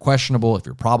 If you're questionable, if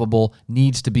you're probable,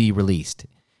 needs to be released.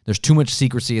 There's too much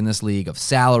secrecy in this league of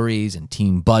salaries and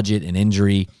team budget and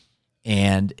injury.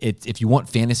 And if you want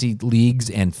fantasy leagues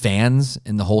and fans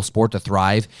in the whole sport to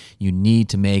thrive, you need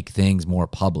to make things more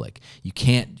public. You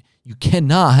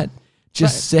cannot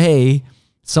just say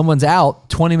someone's out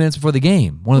 20 minutes before the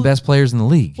game, one of the best players in the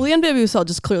league. Well, the NWSL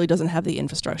just clearly doesn't have the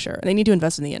infrastructure. They need to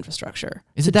invest in the infrastructure.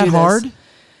 Is it that hard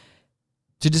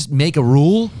to just make a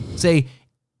rule? Say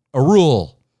a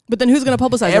rule. But then who's going to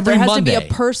publicize Every it? There has Monday. to be a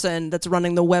person that's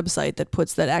running the website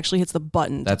that actually hits the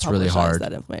button That's to publicize really hard.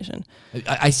 that information.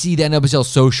 I see the NWSL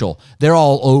social. They're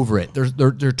all over it. They're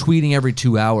tweeting every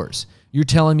 2 hours. You're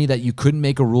telling me that you couldn't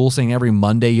make a rule saying every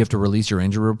Monday you have to release your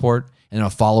injury report and then a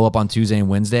follow-up on Tuesday and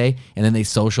Wednesday, and then they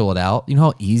social it out? You know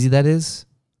how easy that is?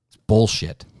 It's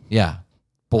bullshit. Yeah,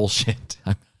 bullshit.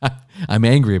 I'm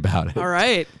angry about it. All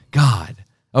right. God.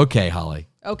 Okay, Holly.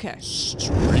 Okay.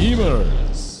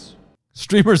 Streamers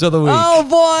of the week.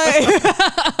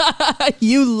 Oh, boy.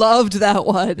 You loved that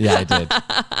one. Yeah, I did.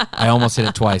 I almost hit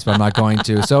it twice, but I'm not going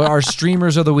to. So our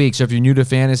streamers of the week. So if you're new to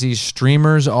fantasy,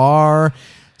 streamers are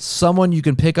someone you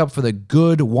can pick up for the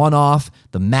good one-off.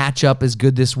 The matchup is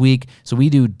good this week. So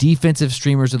we do defensive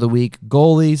streamers of the week,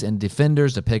 goalies and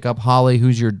defenders to pick up. Holly,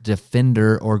 who's your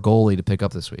defender or goalie to pick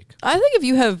up this week? I think if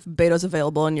you have Betos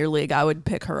available in your league, I would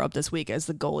pick her up this week as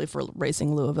the goalie for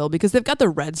Racing Louisville because they've got the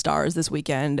Red Stars this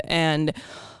weekend. And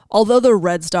although the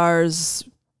Red Stars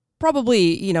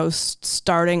probably,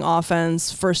 starting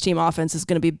offense, first team offense is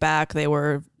going to be back, they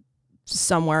were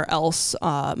somewhere else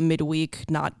midweek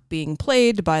not being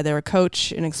played by their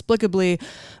coach inexplicably.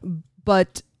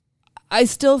 But I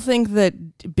still think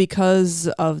that because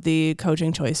of the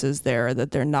coaching choices there,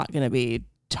 that they're not going to be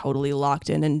totally locked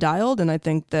in and dialed. And I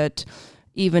think that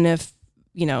even if,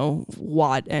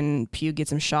 Watt and Pugh get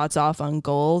some shots off on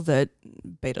goal, that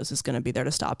Betos is going to be there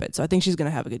to stop it. So I think she's going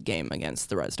to have a good game against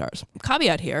the Red Stars.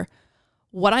 Caveat here,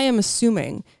 what I am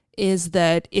assuming is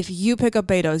that if you pick up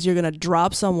Betos, you're going to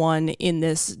drop someone in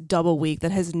this double week that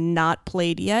has not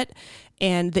played yet,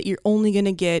 and that you're only going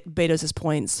to get Betos'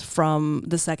 points from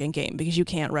the second game because you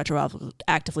can't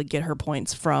retroactively get her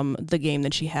points from the game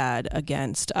that she had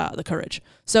against the Courage.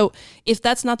 So if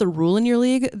that's not the rule in your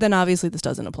league, then obviously this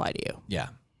doesn't apply to you. Yeah,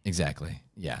 exactly.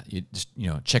 Yeah, you just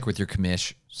check with your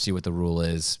commish, see what the rule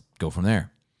is, go from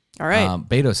there. All right.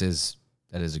 Betos is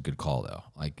a good call though.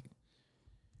 Like,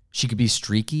 she could be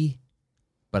streaky,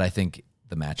 but I think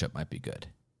the matchup might be good.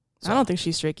 So, I don't think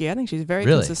she's streaky. I think she's very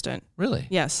Really? consistent. Really?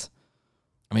 Yes.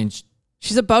 I mean,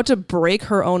 She's about to break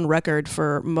her own record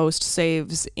for most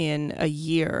saves in a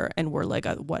year, and we're like,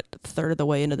 third of the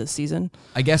way into the season?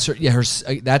 I guess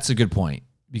that's a good point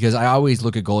because I always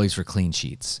look at goalies for clean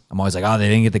sheets. I'm always like, they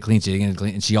didn't get the clean sheet.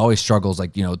 And she always struggles.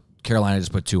 Like, Carolina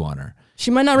just put 2 on her. She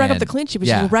might not rack up the clean sheet, but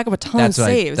she will rack up a ton of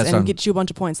saves and get you a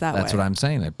bunch of points that way. That's what I'm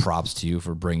saying. Like, props to you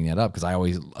for bringing that up because I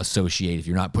always associate if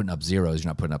you're not putting up zeros, you're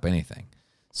not putting up anything.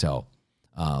 So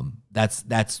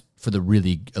that's for the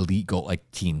really elite goal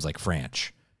like teams like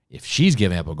French. If she's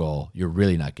giving up a goal, you're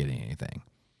really not getting anything.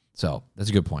 So that's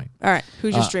a good point. All right,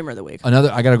 who's your streamer of the week? I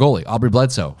got a goalie, Aubrey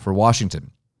Bledsoe for Washington.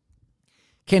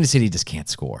 Kansas City just can't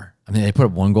score. I mean, they put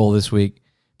up 1 goal this week,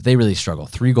 but they really struggle.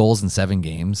 3 goals in 7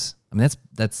 games. I mean,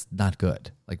 that's not good.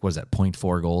 Like, what is that,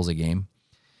 0.4 goals a game?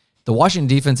 The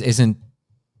Washington defense isn't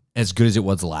as good as it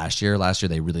was last year. Last year,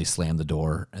 they really slammed the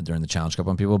door during the Challenge Cup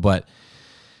on people, but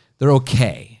they're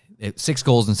okay. 6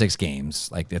 goals in 6 games.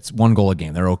 Like, that's 1 goal a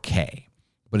game. They're okay.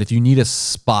 But if you need a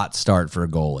spot start for a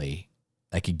goalie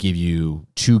that could give you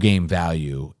 2-game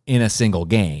value in a single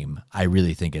game, I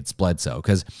really think it's Bledsoe.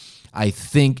 Because I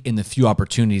think in the few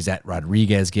opportunities that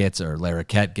Rodriguez gets or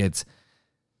Larroquette gets,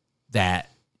 that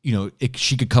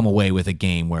she could come away with a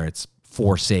game where it's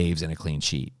 4 saves and a clean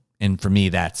sheet. And for me,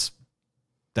 that's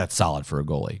that's solid for a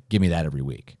goalie. Give me that every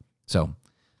week. So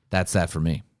that's that for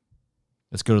me.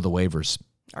 Let's go to the waivers.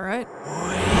 All right.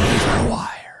 Waiver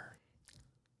wire.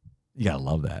 You got to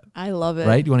love that. I love it.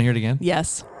 Right? You want to hear it again?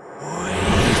 Yes.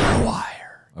 Waiver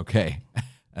wire. Okay.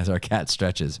 As our cat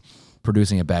stretches,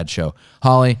 producing a bad show.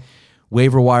 Holly,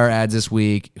 waiver wire ads this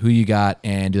week. Who you got,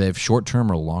 and do they have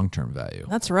short-term or long-term value?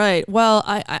 That's right. Well,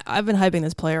 I've been hyping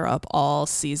this player up all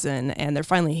season, and they're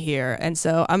finally here. And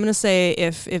so I'm going to say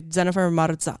if Jennifer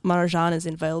Marjan is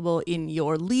available in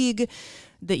your league,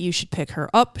 that you should pick her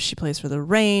up. She plays for the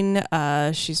Reign.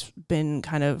 She's been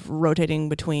kind of rotating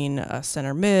between a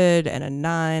center mid and a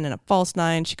 9 and a false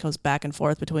 9. She goes back and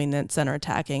forth between that center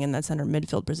attacking and that center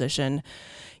midfield position.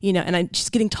 And she's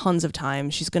getting tons of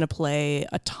time. She's going to play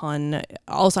a ton.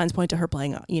 All signs point to her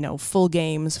playing, full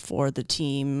games for the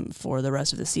team for the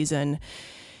rest of the season.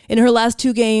 In her last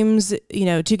 2 games,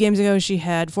 2 games ago, she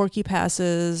had 4 key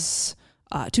passes,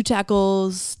 2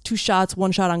 tackles, 2 shots,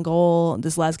 1 shot on goal.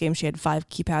 This last game, she had 5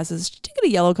 key passes. She did get a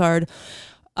yellow card.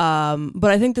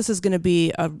 But I think this is going to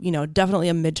be definitely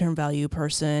a midterm value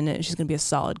person. She's going to be a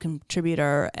solid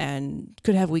contributor and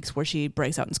could have weeks where she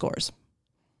breaks out and scores.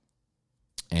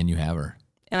 And you have her.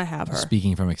 And I have her.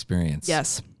 Speaking from experience.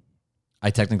 Yes.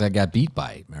 I technically got beat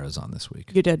by Marazon this week.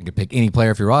 You did. You could pick any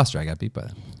player off your roster. I got beat by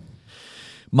them.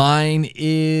 Mine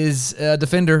is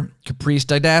defender, Caprice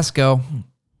Didasco.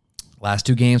 Last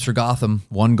 2 games for Gotham.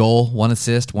 1 goal, 1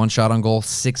 assist, 1 shot on goal,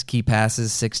 6 key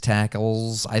passes, 6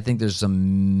 tackles. I think there's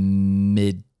some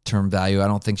mid-term value. I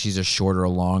don't think she's a short or a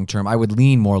long-term. I would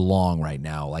lean more long right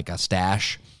now, like a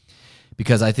stash,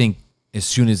 because I think as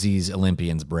soon as these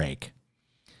Olympians break,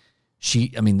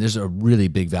 there's a really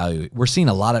big value. We're seeing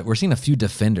a few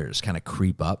defenders kind of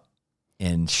creep up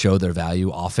and show their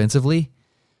value offensively.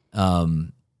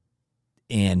 And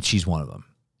she's one of them.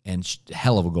 And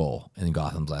hell of a goal in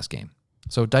Gotham's last game.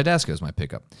 So Didasco is my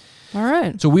pickup. All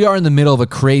right. So we are in the middle of a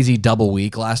crazy double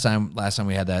week. Last time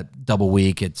we had that double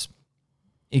week, it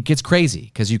gets crazy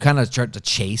because you kind of start to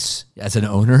chase as an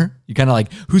owner. You kind of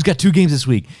like, who's got 2 games this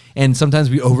week? And sometimes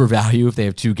we overvalue if they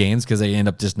have 2 games because they end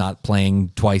up just not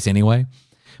playing twice anyway.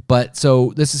 But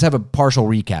so let's just have a partial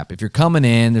recap. If you're coming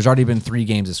in, there's already been 3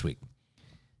 games this week.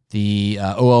 The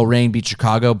OL Reign beat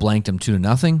Chicago, blanked them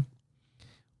 2-0.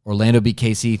 Orlando beat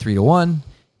KC 3-1,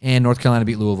 and North Carolina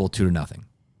beat Louisville 2-0.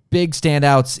 Big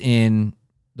standouts in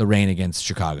the Reign against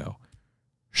Chicago.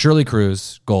 Shirley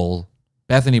Cruz, goal.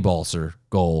 Bethany Balser,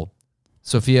 goal.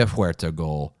 Sofia Huerta,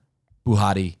 goal.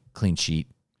 Buhati, clean sheet.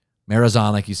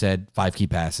 Marazon, like you said, 5 key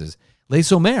passes. Le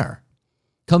Sommer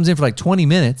comes in for like 20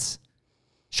 minutes.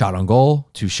 Shot on goal,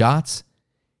 2 shots.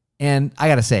 And I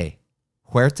got to say,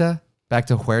 back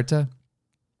to Huerta,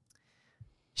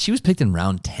 she was picked in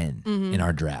round 10 in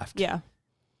our draft. Yeah.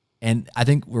 And I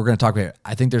think we're going to talk about it.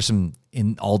 I think there's some,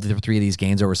 in all 3 of these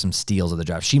games, there were some steals of the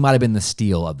draft. She might have been the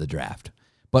steal of the draft.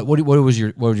 But what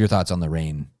were your thoughts on the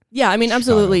Reign? Yeah, I mean,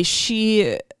 absolutely.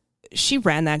 She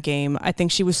ran that game. I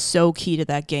think she was so key to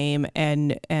that game,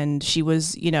 and she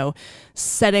was,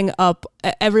 setting up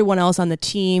everyone else on the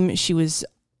team. She was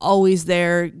always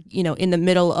there, in the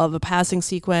middle of a passing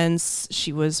sequence.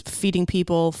 She was feeding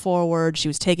people forward. She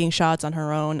was taking shots on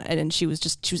her own, and she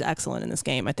was excellent in this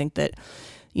game. I think that,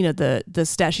 the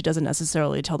stat sheet doesn't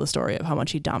necessarily tell the story of how much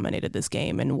she dominated this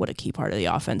game and what a key part of the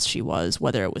offense she was,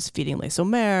 whether it was feeding Le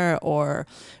Sommer or,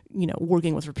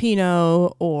 working with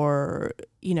Rapinoe or,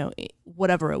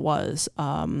 whatever it was.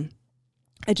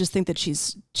 I just think that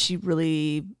she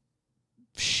really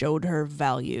showed her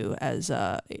value as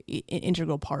an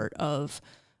integral part of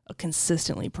a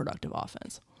consistently productive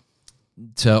offense.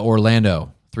 To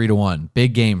Orlando, 3-1.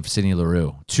 Big game for Sydney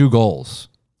Leroux. 2 goals.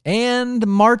 And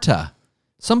Marta.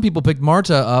 Some people picked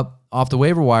Marta up off the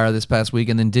waiver wire this past week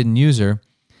and then didn't use her.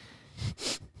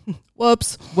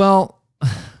 Whoops. Well,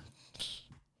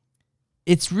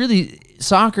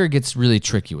 soccer gets really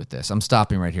tricky with this. I'm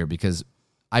stopping right here because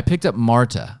I picked up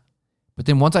Marta, but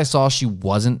then once I saw she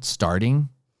wasn't starting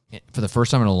for the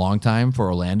first time in a long time for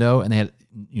Orlando, and they had,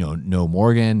 no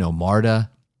Morgan, no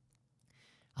Marta,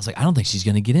 I was like, I don't think she's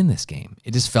going to get in this game.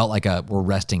 It just felt like we're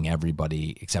resting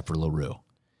everybody except for Leroux.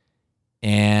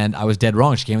 And I was dead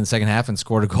wrong. She came in the second half and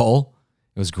scored a goal.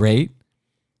 It was great.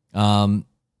 Then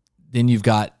you've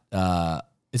got,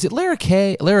 is it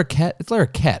Larroquette? It's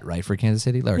Larroquette, right, for Kansas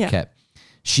City? Larroquette.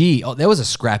 Yeah. That was a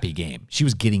scrappy game. She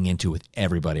was getting into it with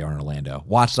everybody on Orlando.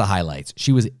 Watch the highlights.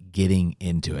 She was getting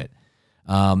into it.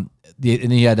 And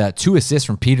then you had 2 assists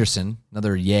from Peterson,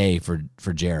 another yay for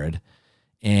Jared,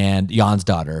 and Jan's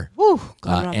daughter. Woo,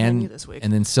 and this week.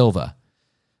 And then Silva.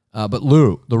 But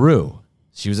Leroux,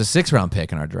 she was a 6th round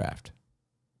pick in our draft.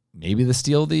 Maybe the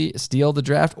steal of the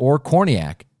draft, or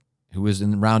Korniak who was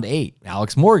in round 8.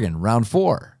 Alex Morgan, round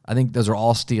 4. I think those are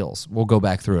all steals. We'll go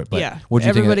back through it. But yeah, what do you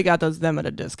everybody think? got them at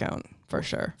a discount for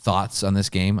sure. Thoughts on this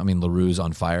game? I mean, LaRue's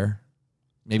on fire.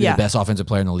 Maybe the best offensive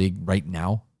player in the league right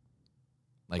now.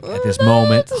 Like at this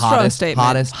moment,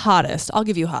 hottest. I'll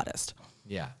give you hottest.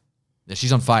 Yeah,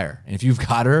 she's on fire. And if you've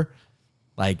got her,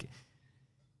 like,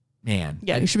 man.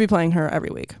 Yeah, you should be playing her every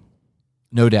week.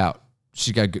 No doubt.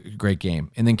 She got a great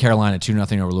game. And then Carolina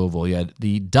 2-0 over Louisville. You had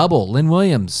the double, Lynn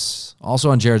Williams,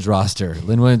 also on Jared's roster.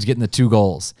 Lynn Williams getting the 2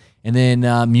 goals. And then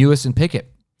Mewis and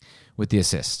Pickett with the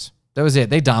assists. That was it.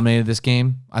 They dominated this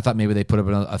game. I thought maybe they put up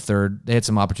a third. They had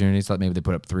some opportunities. Thought maybe they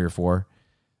put up 3 or 4.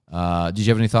 Did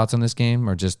you have any thoughts on this game?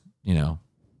 Or just,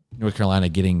 North Carolina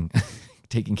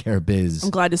taking care of biz?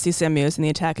 I'm glad to see Sam Mewis in the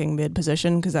attacking mid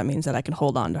position because that means that I can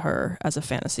hold on to her as a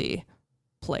fantasy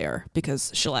player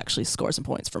because she'll actually score some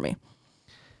points for me.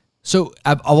 So,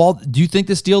 do you think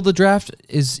the steal of the draft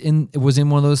was in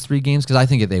one of those 3 games? Because I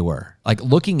think they were. Like,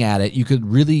 looking at it, you could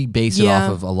really base it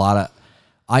off of a lot of...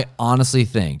 I honestly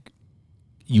think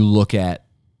you look at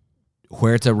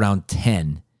Huerta round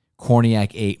 10,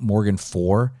 Korniak 8, Morgan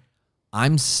 4.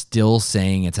 I'm still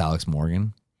saying it's Alex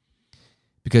Morgan.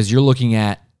 Because you're looking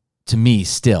at, to me,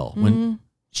 still, when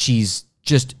she's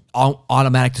just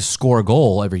automatic to score a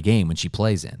goal every game when she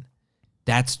plays in.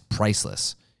 That's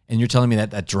priceless. And you're telling me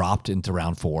that dropped into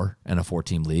round 4 in a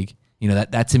 4-team league?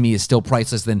 That to me is still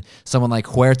priceless than someone like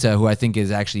Huerta, who I think is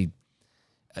actually,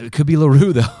 it could be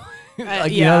LaRue though.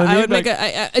 I would make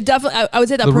definitely, I would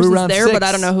say that LaRue person's there, 6. But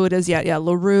I don't know who it is yet. Yeah,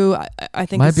 LaRue, I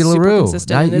think is super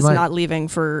consistent and is not leaving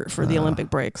for the Olympic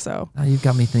break. So now you've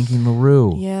got me thinking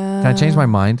LaRue. Yeah. Can I change my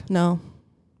mind? No.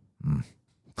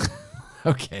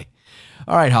 Okay.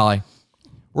 All right, Holly.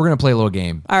 We're going to play a little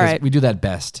game. All right. We do that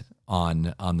best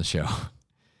on the show.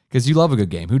 Because you love a good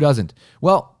game. Who doesn't?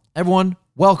 Well, everyone,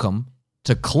 welcome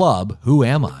to Club Who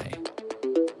Am I?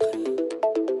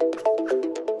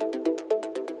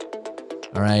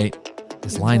 All right.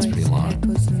 This line's pretty long.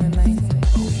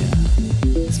 Oh,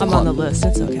 yeah. I'm on the list.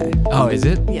 It's okay. Oh, is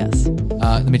it? Yes.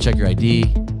 Let me check your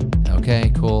ID. Okay,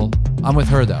 cool. I'm with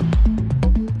her, though.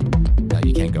 No,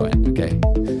 you can't go in. Okay.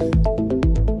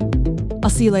 I'll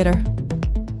see you later.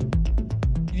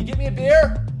 Can you get me a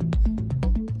beer?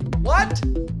 What?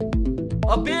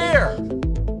 A beer?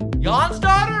 Jan's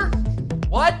daughter?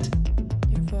 What?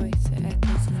 Your voice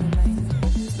echoes in my mind.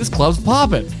 This club's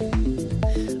popping.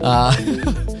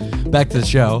 Back to the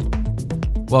show.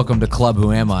 Welcome to Club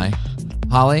Who Am I?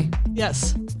 Holly?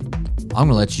 Yes. I'm going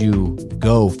to let you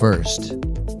go first.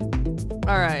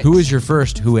 All right. Who is your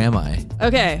first Who Am I?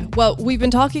 Okay. Well, we've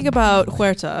been talking about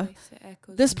Huerta.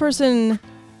 This person...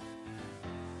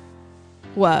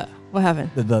 What? What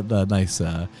happened? The nice...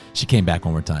 she came back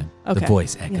one more time. Okay. The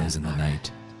voice echoes in the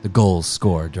night. The goals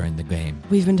scored during the game.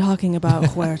 We've been talking about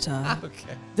Huerta.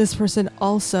 Okay. This person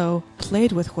also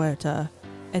played with Huerta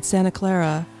at Santa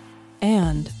Clara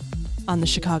and on the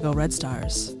Chicago Red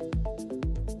Stars. Do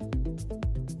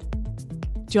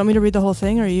you want me to read the whole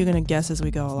thing, or are you going to guess as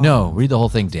we go along? No, read the whole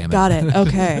thing, damn it. Got it.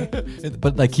 Okay.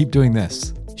 But keep doing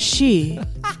this. She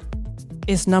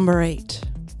is number 8.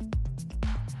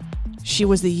 She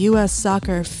was the U.S.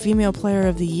 Soccer Female Player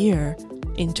of the Year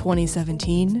in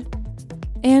 2017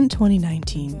 and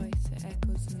 2019.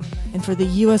 And for the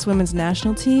U.S. Women's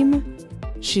National Team,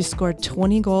 she scored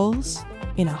 20 goals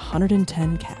in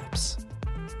 110 caps.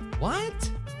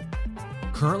 What?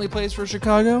 Currently plays for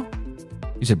Chicago?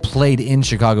 You said played in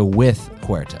Chicago with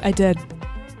Huerta. I did.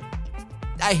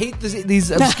 I hate these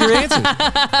obscure answers.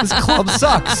 This club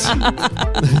sucks.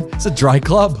 It's a dry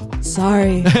club.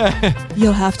 Sorry.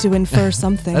 You'll have to infer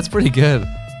something. That's pretty good.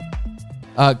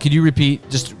 Could you repeat,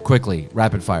 just quickly,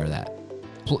 rapid fire that?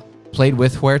 Played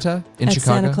with Huerta in at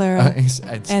Chicago? Santa Clara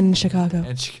and Chicago.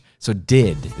 So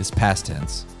did is past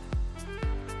tense.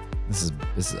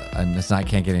 I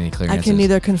can't get any clear answers. I can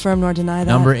neither confirm nor deny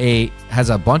that. Number 8 has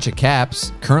a bunch of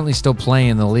caps, currently still playing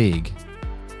in the league.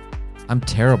 I'm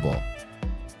terrible.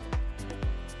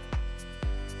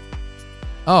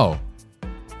 Oh.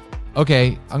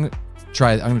 Okay, I'm gonna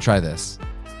try this.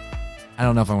 I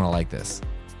don't know if I'm gonna like this.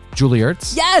 Julie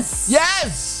Ertz? Yes!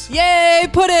 Yes! Yay,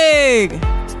 pudding!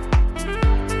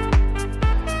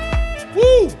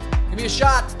 Woo! Give me a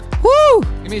shot. Woo!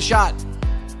 Give me a shot.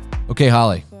 Okay,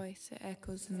 Holly. Voice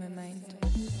echoes in my mind.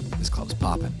 This club's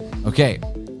popping. Okay,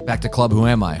 back to Club Who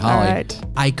Am I? Holly. All right.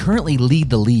 I currently lead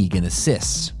the league in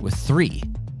assists with 3.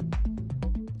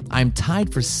 I'm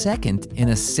tied for second in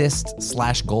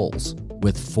assists/goals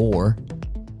with 4.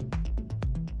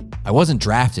 I wasn't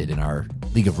drafted in our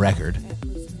league of record,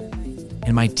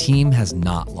 and my team has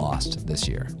not lost this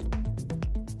year.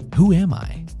 Who am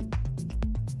I?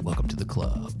 Welcome to the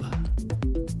club.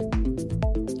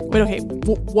 Wait, okay.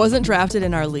 Wasn't drafted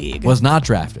in our league. Was not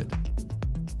drafted.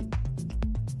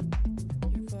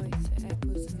 Your voice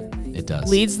echoes in my mind. It does.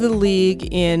 Leads the league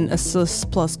in assists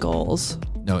plus goals.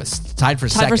 No, it's tied for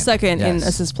second. Tied for second in Yes.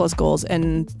 assists plus goals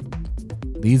and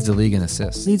Leads the league in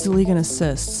assists. leads the league in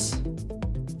assists.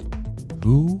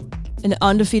 Who An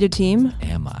undefeated team.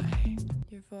 am I?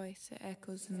 Your voice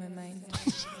echoes in my mind.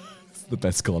 It's the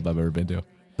best club I've ever been to.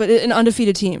 But an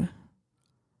undefeated team.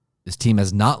 This team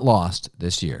has not lost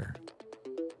this year.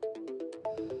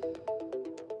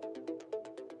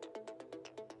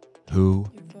 Who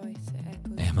Your voice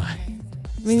echoes am I?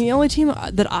 I mean, the only team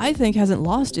that I think hasn't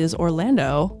lost is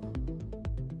Orlando.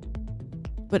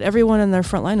 But everyone in their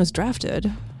front line was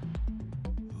drafted.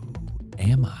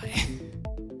 Am I?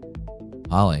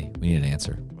 Holly, we need an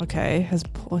answer. Okay.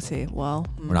 Let's see. Well,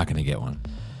 We're not going to get one.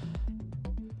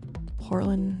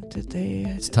 Portland, did they?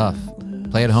 It's tough.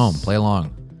 Play at home. Play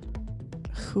along.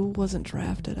 Who wasn't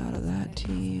drafted out of that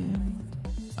team?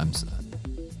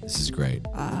 This is great.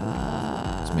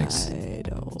 This makes-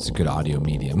 don't It's a good audio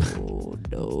medium.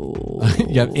 know.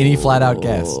 You have any flat out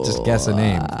guess? Just guess a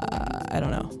name. I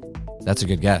don't know. That's a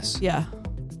good guess. Yeah.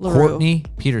 LaRue. Courtney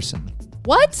Peterson.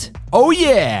 What? Oh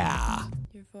yeah.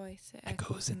 Your voice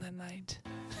Echoes echoes in in the my mind.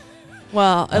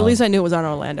 Well, at least I knew it was on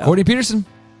Orlando. Courtney Peterson.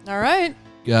 All right.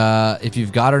 If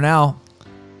you've got her now,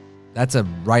 that's a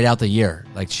right out the year.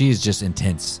 Like, she's just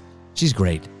intense. She's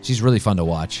great. She's really fun to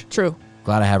watch. True.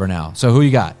 Glad I have her now. So who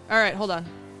you got? All right. Hold on.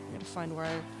 I gotta find where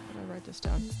I write this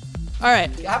down. All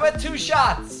right. How about 2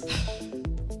 shots?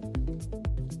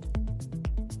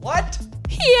 What?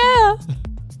 Yeah.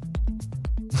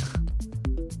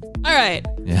 All right.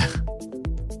 Yeah.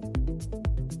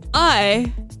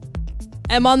 I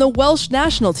am on the Welsh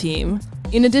national team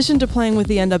in addition to playing with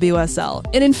the NWSL.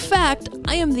 And in fact,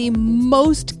 I am the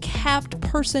most capped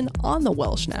person on the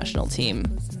Welsh national team.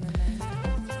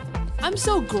 I'm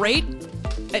so great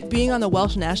at being on the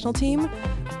Welsh national team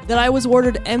that I was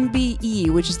awarded MBE,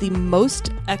 which is the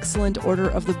most excellent order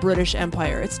of the British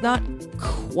Empire. It's not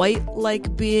quite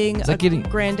like being It's a like getting-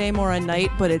 Grand Dame or a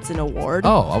knight, but it's an award.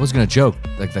 Oh, I was going to joke.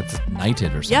 Like, that's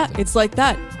knighted or Yeah, something. it's like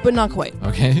that, but not quite.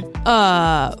 Okay.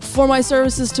 For my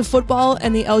services to football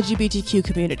and the LGBTQ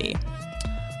community.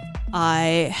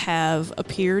 I have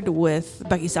appeared with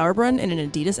Becky Sauerbrunn in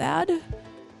an Adidas ad,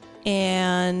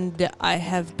 and I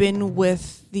have been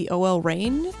with the OL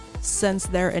Reign since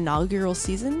their inaugural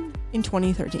season in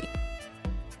 2013.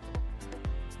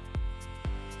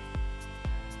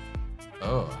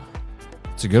 Oh,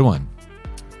 it's a good one.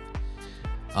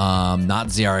 Not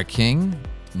Ziara King,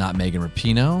 not Megan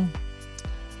Rapinoe,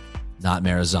 not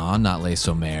Marizon, not Les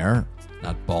Sommer,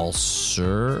 not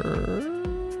Balser.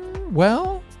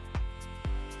 Well,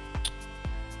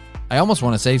 I almost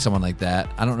want to say someone like that.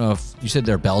 I don't know if you said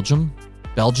they're Belgian.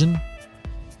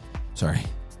 Sorry,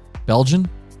 Belgian,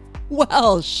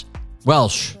 Welsh.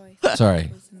 Welsh. Voice Sorry.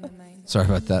 echoes in my mind. Sorry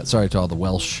about that. Sorry to all the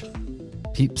Welsh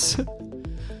peeps.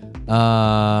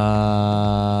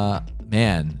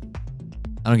 Man,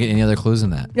 I don't get any other clues in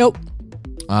that. Nope.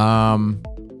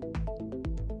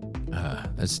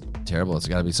 That's terrible. It's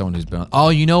got to be someone who's been. Oh,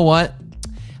 you know what?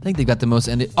 I think they've got the most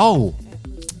ended. Oh,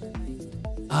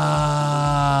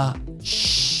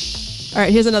 shh. All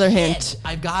right, here's another hint.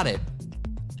 I've got it.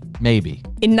 Maybe.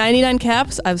 In 99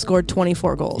 caps, I've scored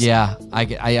 24 goals. Yeah, I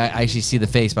actually see the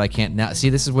face, but I can't now. See,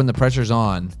 this is when the pressure's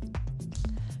on.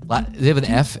 They have an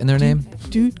F in their name.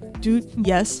 Dude,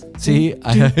 yes. See,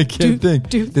 I can't think.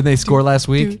 Did they score last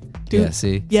week? dude. Yeah,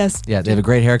 see? Yes. Yeah, they have a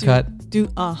great haircut.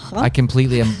 Uh-huh. I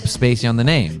completely am spacing on the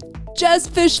name. Jez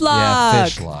Fishlock. Yeah,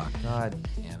 Fishlock. God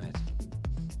damn it.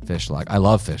 Fishlock. I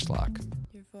love Fishlock.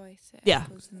 Your voice Yeah.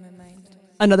 echoes in my mind.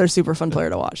 Another super fun player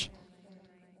to watch.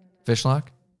 Fishlock?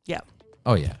 Yeah.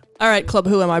 Oh, yeah. All right, Club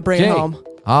Who Am I? Bring it Okay. home.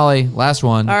 Holly, last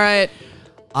one. All right.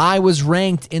 I was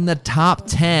ranked in the top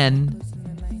 10 Echoes in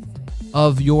my mind.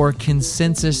 of your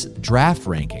consensus draft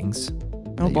rankings.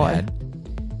 Oh, that you boy. had.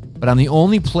 But I'm the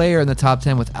only player in the top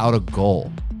 10 without a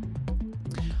goal.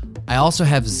 I also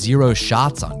have 0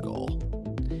 shots on goal.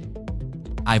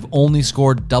 I've only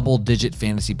scored double-digit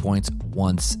fantasy points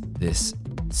once this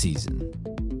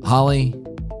season. Holly,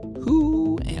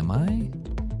 who am I?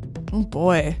 Oh,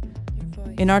 boy. Your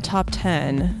voice In our top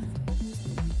 10.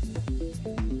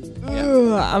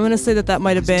 I'm going to say that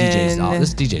might have been...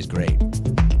 This DJ's great.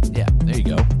 Yeah, there you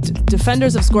go.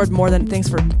 Defenders have scored more than... Thanks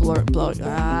for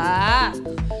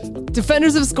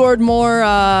Defenders have scored more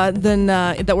than...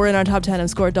 that were in our top 10 have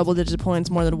scored double-digit points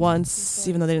more than once,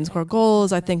 even though they didn't score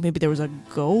goals. I think maybe there was a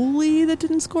goalie that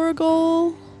didn't score a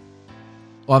goal.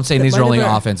 Well, I'm saying That these are might only have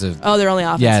been- offensive. Oh, they're only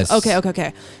offensive. Yes.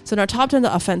 Okay. So in our top 10,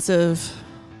 the offensive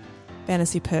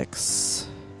fantasy picks.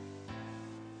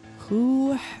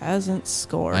 Who hasn't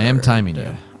scored? I am timing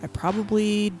you. I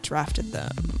probably drafted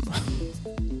them.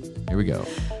 Here we go.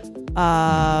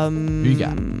 Who you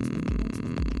got?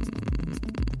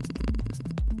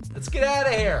 Let's get out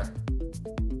of here.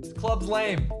 This club's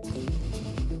lame.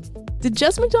 Did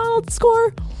Jess McDonald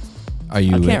score? Are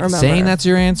you can't remember. saying that's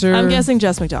your answer? I'm guessing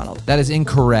Jess McDonald. That is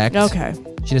incorrect. Okay.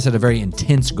 She just had a very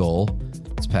intense goal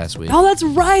this past week. Oh, that's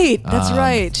right. That's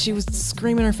right. She was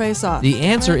screaming her face off. The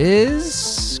answer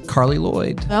is Carly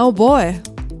Lloyd. Oh boy.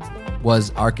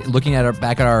 Was our looking at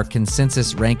back at our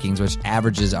consensus rankings, which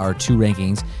averages our 2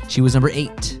 rankings. She was number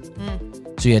 8.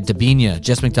 So you had Dabinia,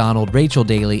 Jess McDonald, Rachel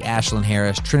Daly, Ashlyn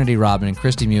Harris, Trinity Rodman,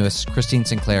 Christy Mewis, Christine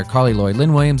Sinclair, Carly Lloyd,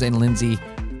 Lynn Williams, and Lindsay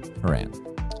Horan.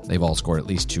 They've all scored at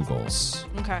least 2 goals,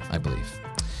 Okay. I believe.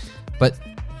 But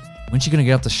when's she going to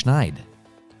get up to Schneid?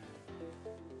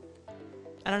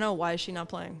 I don't know. Why is she not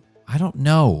playing? I don't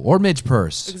know. Or Midge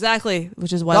Purse. Exactly.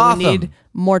 Which is why Gotham. we need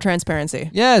more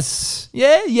transparency. Yes.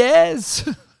 Yeah, yes.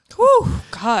 Whew.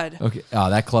 God. Okay. Oh,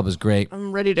 that club is great.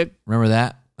 I'm ready to Remember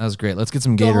that? That was great. Let's get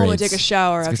some go Gatorades. home and take a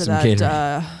shower Let's get after some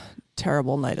that Gatorade.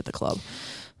 terrible night at the club.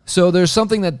 So there's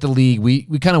something that the league, we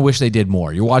kind of wish they did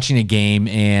more. You're watching a game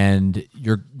and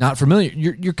you're not familiar.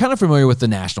 You're kind of familiar with the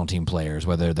national team players,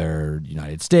 whether they're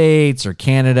United States or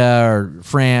Canada or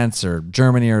France or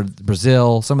Germany or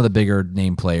Brazil, some of the bigger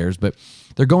name players. But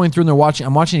they're going through and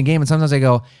I'm watching a game and sometimes I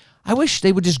go, I wish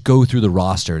they would just go through the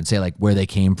roster and say like where they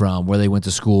came from, where they went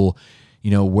to school,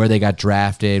 where they got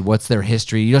drafted, what's their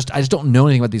history. I just don't know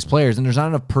anything about these players, and there's not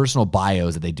enough personal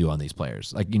bios that they do on these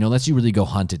players. Like, unless you really go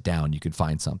hunt it down, you could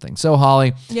find something. So,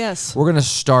 Holly, Yes. we're going to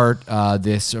start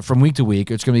this from week to week.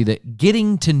 It's going to be the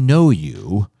Getting to Know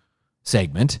You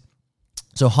segment.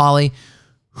 So, Holly,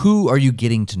 who are you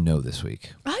getting to know this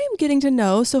week? I am getting to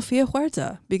know Sofia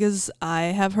Huerta because I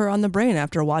have her on the brain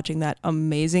after watching that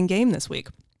amazing game this week.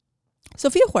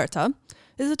 Sofia Huerta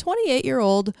is a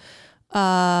 28-year-old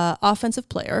offensive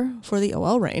player for the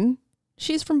OL Reign.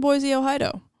 She's from Boise,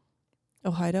 Ohio.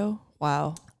 Ohio?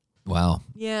 Wow. Wow.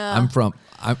 Yeah.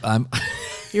 I'm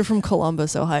You're from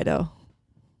Columbus, Ohio.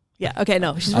 Yeah. Okay.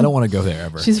 No. She's I from, don't want to go there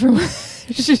ever. She's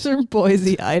from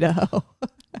Boise, Idaho.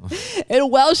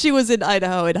 And while she was in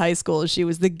Idaho in high school, she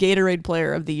was the Gatorade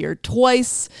Player of the Year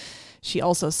twice. She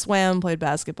also swam, played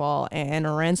basketball,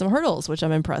 and ran some hurdles, which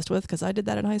I'm impressed with because I did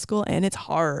that in high school, and it's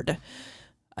hard.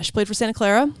 She played for Santa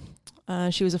Clara.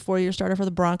 She was a 4-year starter for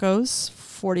the Broncos,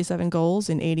 47 goals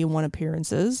in 81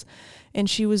 appearances. And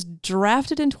she was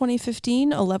drafted in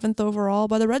 2015, 11th overall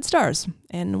by the Red Stars,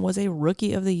 and was a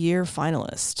Rookie of the Year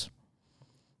finalist.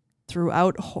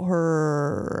 Throughout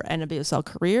her NWSL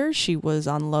career, she was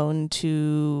on loan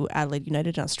to Adelaide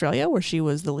United in Australia, where she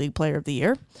was the League Player of the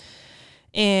Year.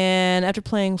 And after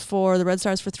playing for the Red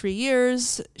Stars for 3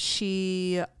 years,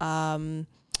 she went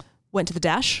to the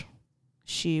Dash.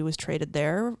 She was traded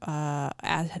there,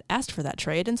 asked for that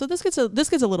trade. And so this gets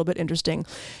a little bit interesting.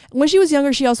 When she was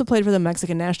younger, she also played for the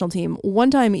Mexican national team,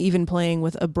 one time even playing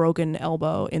with a broken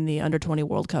elbow in the Under-20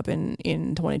 World Cup in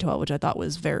 2012, which I thought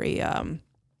was very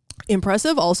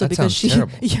impressive. Also That because sounds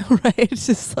terrible. Yeah, right. It's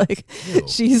just like Ew.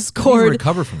 she How do you scored.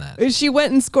 recover from that? She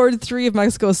went and scored 3 of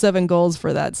Mexico's 7 goals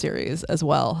for that series as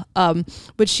well.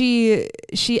 But she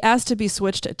asked to be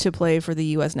switched to play for the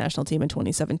U.S. national team in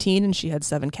 2017, and she had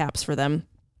 7 caps for them.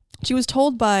 She was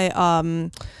told by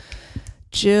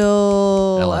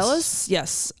Jill Ellis,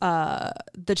 yes,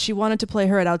 that she wanted to play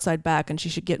her at outside back and she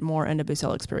should get more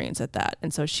NWSL experience at that.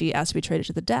 And so she asked to be traded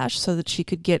to the Dash so that she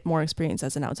could get more experience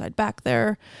as an outside back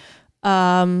there.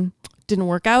 Didn't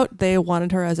work out. They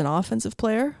wanted her as an offensive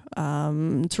player.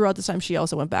 Throughout this time, she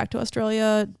also went back to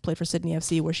Australia, played for Sydney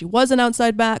FC, where she was an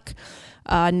outside back.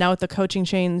 Now with the coaching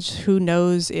change, who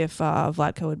knows if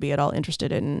Vlatko would be at all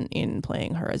interested in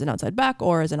playing her as an outside back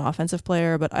or as an offensive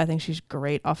player, but I think she's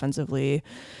great offensively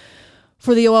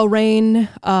for the OL Reign.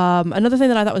 Another thing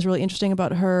that I thought was really interesting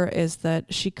about her is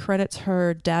that she credits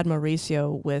her dad,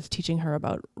 Mauricio, with teaching her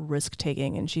about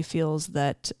risk-taking, and she feels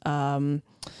that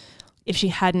if she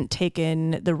hadn't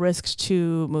taken the risks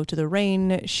to move to the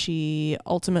Reign, she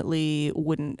ultimately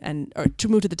wouldn't, or to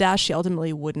move to the Dash, she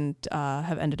ultimately wouldn't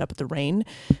have ended up at the Reign.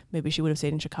 Maybe she would have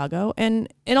stayed in Chicago.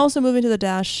 And also moving to the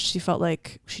Dash, she felt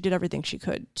like she did everything she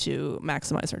could to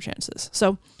maximize her chances.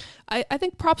 So I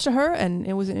think props to her, and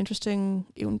it was an interesting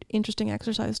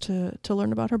exercise to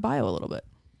learn about her bio a little bit.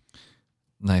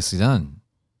 Nicely done.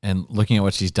 And looking at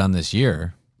what she's done this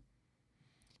year,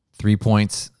 3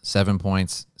 points, 7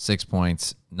 points, 6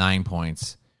 points, 9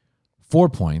 points, 4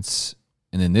 points,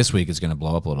 and then this week is going to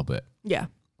blow up a little bit. Yeah.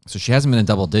 So she hasn't been in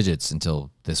double digits until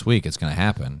this week. It's going to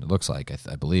happen. It looks like,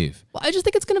 I believe. Well, I just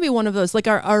think it's going to be one of those, like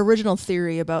our original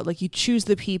theory about like you choose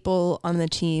the people on the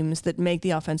teams that make the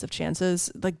offensive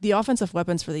chances. Like the offensive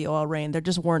weapons for the OL Reign, there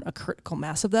just weren't a critical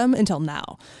mass of them until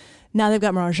now. Now they've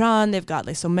got Marjan, they've got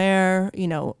Le Sommer,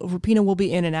 Rupina will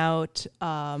be in and out.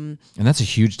 And that's a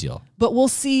huge deal. But we'll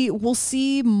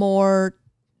see more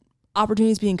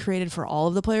opportunities being created for all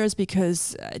of the players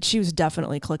because she was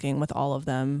definitely clicking with all of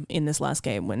them in this last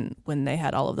game when they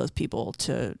had all of those people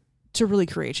to really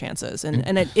create chances.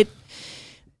 And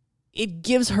it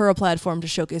gives her a platform to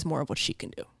showcase more of what she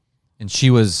can do. And she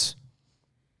was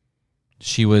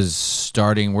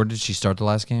starting, where did she start the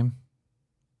last game?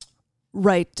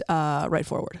 Right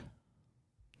forward.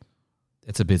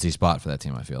 It's a busy spot for that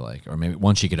team, I feel like. Or maybe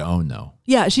one she could own, though.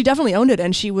 Yeah, she definitely owned it,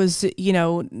 and she was,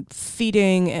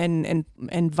 feeding and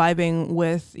vibing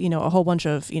with, a whole bunch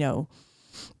of,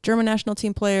 German national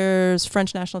team players,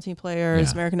 French national team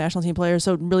players, American national team players.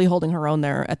 So really holding her own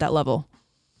there at that level.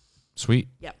 Sweet.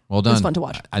 Yeah. Well done. It was fun to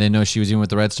watch. I didn't know she was even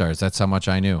with the Red Stars. That's how much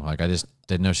I knew. Like, I just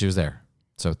didn't know she was there.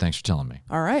 So thanks for telling me.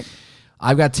 All right.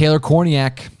 I've got Taylor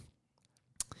Korniak.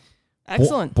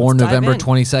 Excellent. Born Let's dive November in.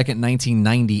 22nd,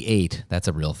 1998. That's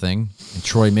a real thing. In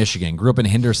Troy, Michigan. Grew up in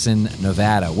Henderson,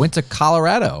 Nevada. Went to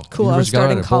Colorado. Cool. I was University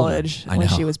of starting Colorado Boulder. college I when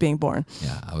know. she was being born.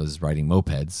 Yeah, I was riding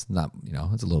mopeds. Not,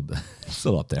 it's a little bit,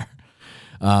 still up there.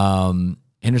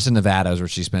 Henderson, Nevada is where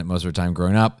she spent most of her time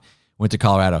growing up. Went to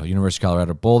Colorado, University of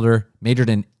Colorado Boulder. Majored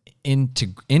in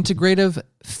integrative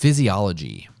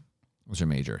physiology was her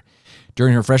major.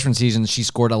 During her freshman season, she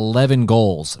scored 11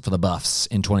 goals for the Buffs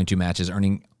in 22 matches,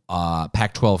 earning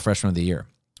Pac-12 Freshman of the Year.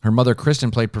 Her mother, Kristen,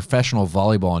 played professional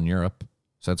volleyball in Europe,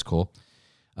 so that's cool.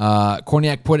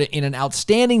 Korniak put it in an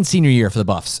outstanding senior year for the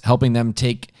Buffs, helping them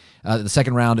take the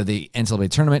second round of the NCAA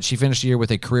tournament. She finished the year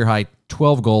with a career-high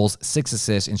 12 goals, 6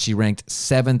 assists, and she ranked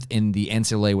 7th in the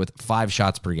NCAA with 5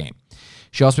 shots per game.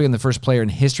 She also became the first player in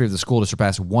history of the school to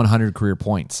surpass 100 career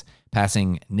points,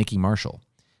 passing Nikki Marshall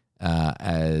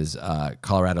as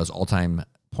Colorado's all-time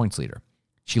points leader.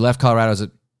 She left Colorado as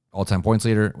all-time points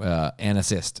leader and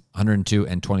assist, 102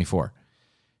 and 24.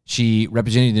 She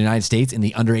represented the United States in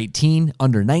the under 18,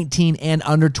 under 19, and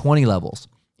under 20 levels.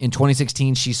 In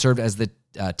 2016, she served as the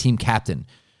team captain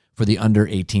for the under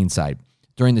 18 side.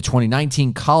 During the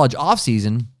 2019 college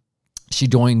offseason, she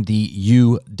joined the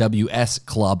UWS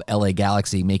club, LA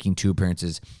Galaxy, making 2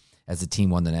 appearances as the team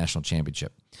won the national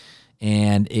championship.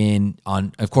 And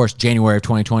of course, January of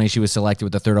 2020, she was selected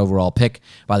with the 3rd overall pick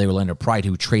by the Orlando Pride,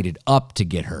 who traded up to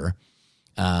get her.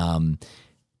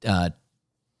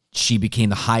 She became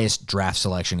the highest draft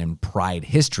selection in Pride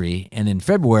history. And in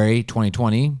February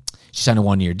 2020, she signed a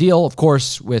 1-year deal, of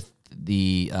course, with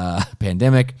the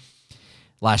pandemic.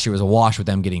 Last year was a wash with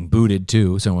them getting booted,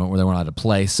 too, so they weren't allowed to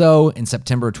play. So in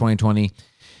September of 2020,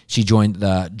 she joined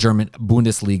the German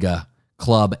Bundesliga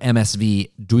club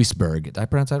MSV Duisburg. Did I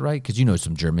pronounce that right? Because you know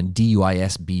some German.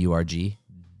 Duisburg.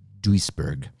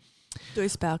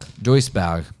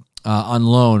 Duisburg. On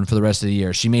loan for the rest of the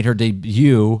year. She made her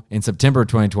debut in September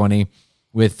 2020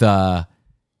 with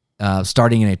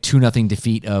starting in a 2-0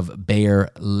 defeat of Bayer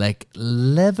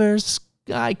Leverkusen.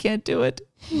 I can't do it.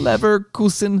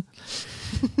 Leverkusen.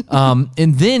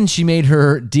 And then she made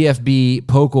her DFB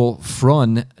Pokal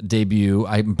Frun debut.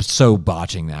 I'm so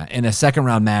botching that. In a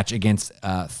second-round match against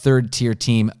third-tier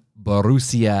team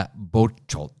Borussia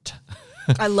Bocholt.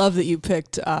 I love that you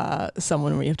picked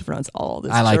someone where you have to pronounce all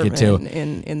this. I like it German too.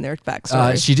 In their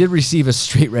backstory. She did receive a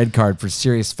straight red card for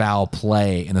serious foul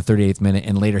play in the 38th minute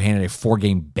and later handed a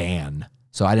 4-game ban.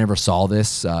 So I never saw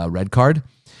this red card.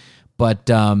 But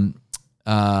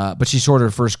she scored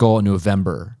her first goal in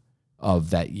November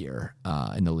of that year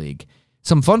in the league.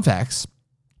 Some fun facts.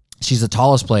 She's the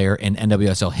tallest player in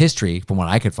NWSL history, from what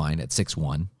I could find, at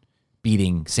 6'1",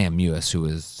 beating Sam Mewis, who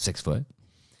is 6 foot.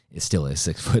 It still is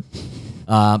 6 foot.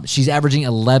 She's averaging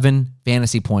 11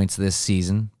 fantasy points this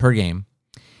season per game,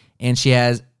 and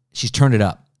she's turned it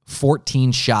up.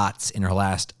 14 shots in her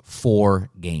last 4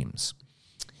 games.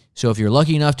 So if you're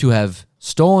lucky enough to have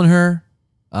stolen her,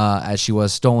 as she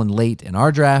was stolen late in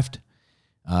our draft,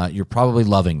 you're probably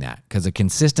loving that, because a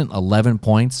consistent 11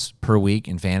 points per week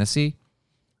in fantasy,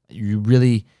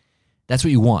 That's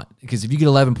what you want, because if you get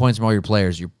 11 points from all your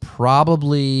players, you're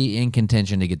probably in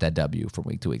contention to get that W from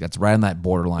week to week. That's right on that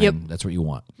borderline. Yep. That's what you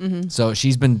want. So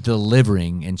she's been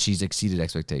delivering, and she's exceeded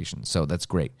expectations. So that's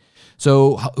great.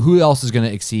 So who else is going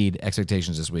to exceed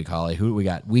expectations this week, Holly? Who do we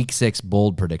got? Week 6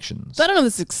 bold predictions. So I don't know if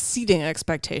this is exceeding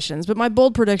expectations, but my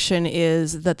bold prediction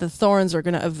is that the Thorns are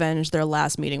going to avenge their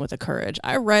last meeting with the Courage.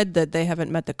 I read that they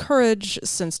haven't met the Courage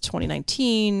since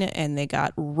 2019, and they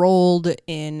got rolled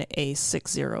in a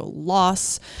 6-0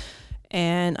 loss.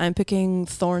 And I'm picking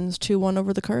Thorns 2-1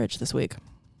 over the Courage this week.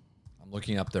 I'm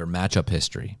looking up their matchup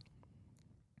history,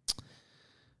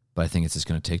 but I think it's just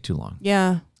going to take too long.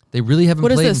 Yeah. They really haven't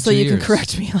What is played this? in So 2 you years. can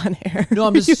correct me on air. No,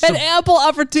 I'm just You so- had ample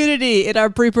opportunity in our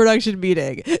pre-production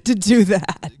meeting to do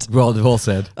that. Well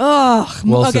said. Oh,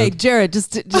 Well okay, said. Jared.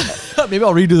 Just Maybe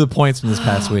I'll redo the points from this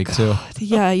past week, too.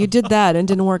 yeah, you did that and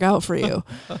didn't work out for you.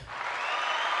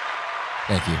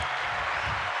 Thank you.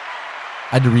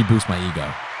 I had to reboost my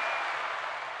ego.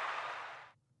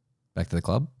 Back to the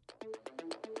club?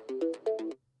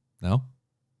 No?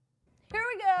 Here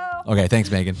we go. Okay,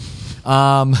 thanks, Megan.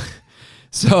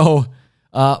 So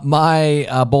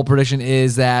my bold prediction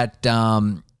is that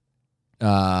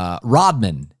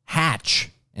Rodman, Hatch,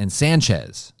 and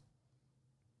Sanchez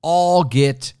all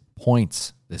get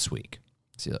points this week.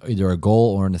 It's either a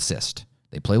goal or an assist.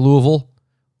 They play Louisville.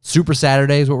 Super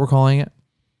Saturday is what we're calling it.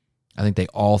 I think they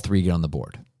all 3 get on the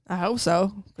board. I hope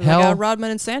so. 'Cause Hell- I got Rodman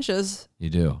and Sanchez. You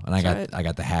do, and That's I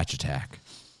got the Hatch attack.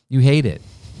 You hate it.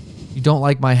 You don't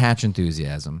like my Hatch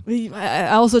enthusiasm. I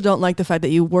also don't like the fact that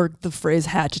you work the phrase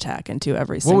hatch attack into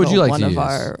every single would you like one to of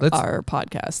use? our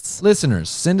podcasts. Listeners,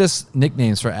 send us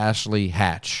nicknames for Ashley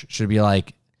Hatch. Should it be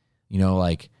like,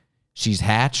 like she's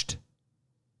hatched?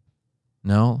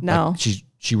 No? No. Like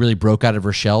she really broke out of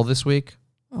her shell this week?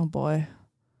 Oh boy.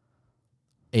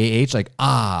 AH, like,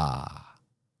 ah.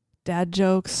 Dad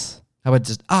jokes. How about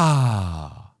just,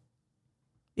 ah.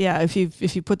 Yeah, if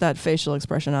you put that facial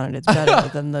expression on it, it's better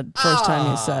than the first time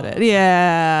you said it.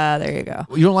 Yeah, there you go.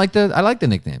 You don't like I like the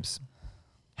nicknames.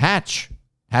 Hatch.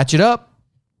 Hatch it up.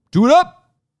 Do it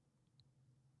up.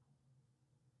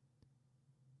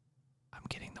 I'm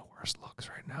getting the worst looks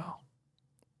right now.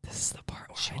 This is the part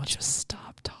where I just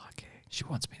stop talking. She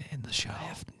wants me to end the show. I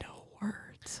have no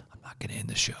words. I'm not going to end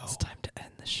the show. It's time to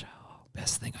end the show.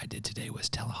 Best thing I did today was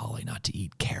tell Holly not to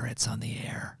eat carrots on the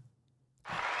air.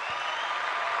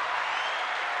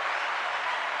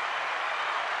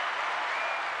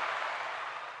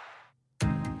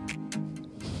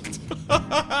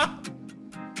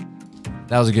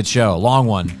 That was a good show. Long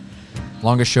one.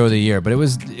 Longest show of the year, but it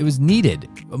was needed.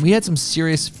 We had some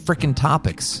serious freaking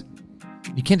topics.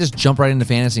 You can't just jump right into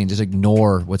fantasy and just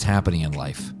ignore what's happening in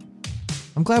life.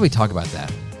 I'm glad we talk about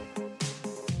that.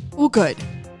 Well, good.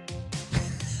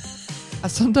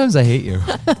 Sometimes I hate you.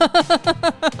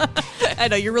 I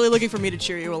know you're really looking for me to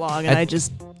cheer you along, and I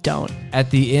just don't. At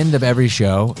the end of every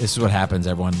show, this is what happens,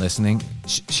 everyone listening.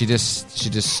 She just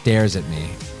stares at me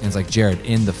and it's like, Jared,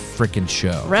 end the freaking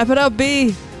show. Wrap it up,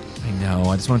 B. I know.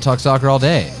 I just want to talk soccer all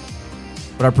day.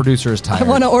 But our producer is tired. I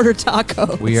want to order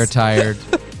tacos. We are tired.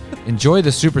 Enjoy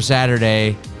the Super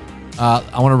Saturday. I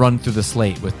want to run through the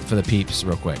slate for the peeps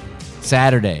real quick.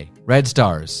 Saturday, Red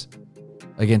Stars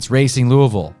against Racing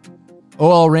Louisville.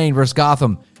 OL Reign versus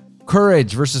Gotham.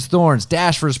 Courage versus Thorns.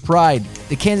 Dash versus Pride.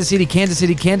 The Kansas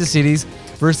Cities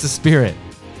versus the Spirit.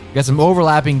 We got some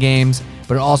overlapping games,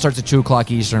 but it all starts at 2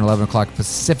 o'clock Eastern, 11 o'clock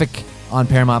Pacific on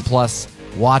Paramount Plus.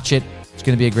 Watch it. It's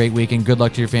going to be a great weekend. Good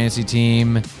luck to your fantasy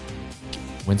team.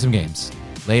 Win some games.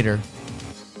 Later.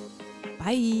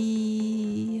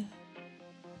 Bye.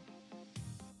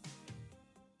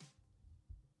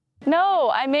 No,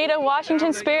 I made a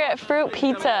Washington Spirit fruit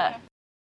pizza.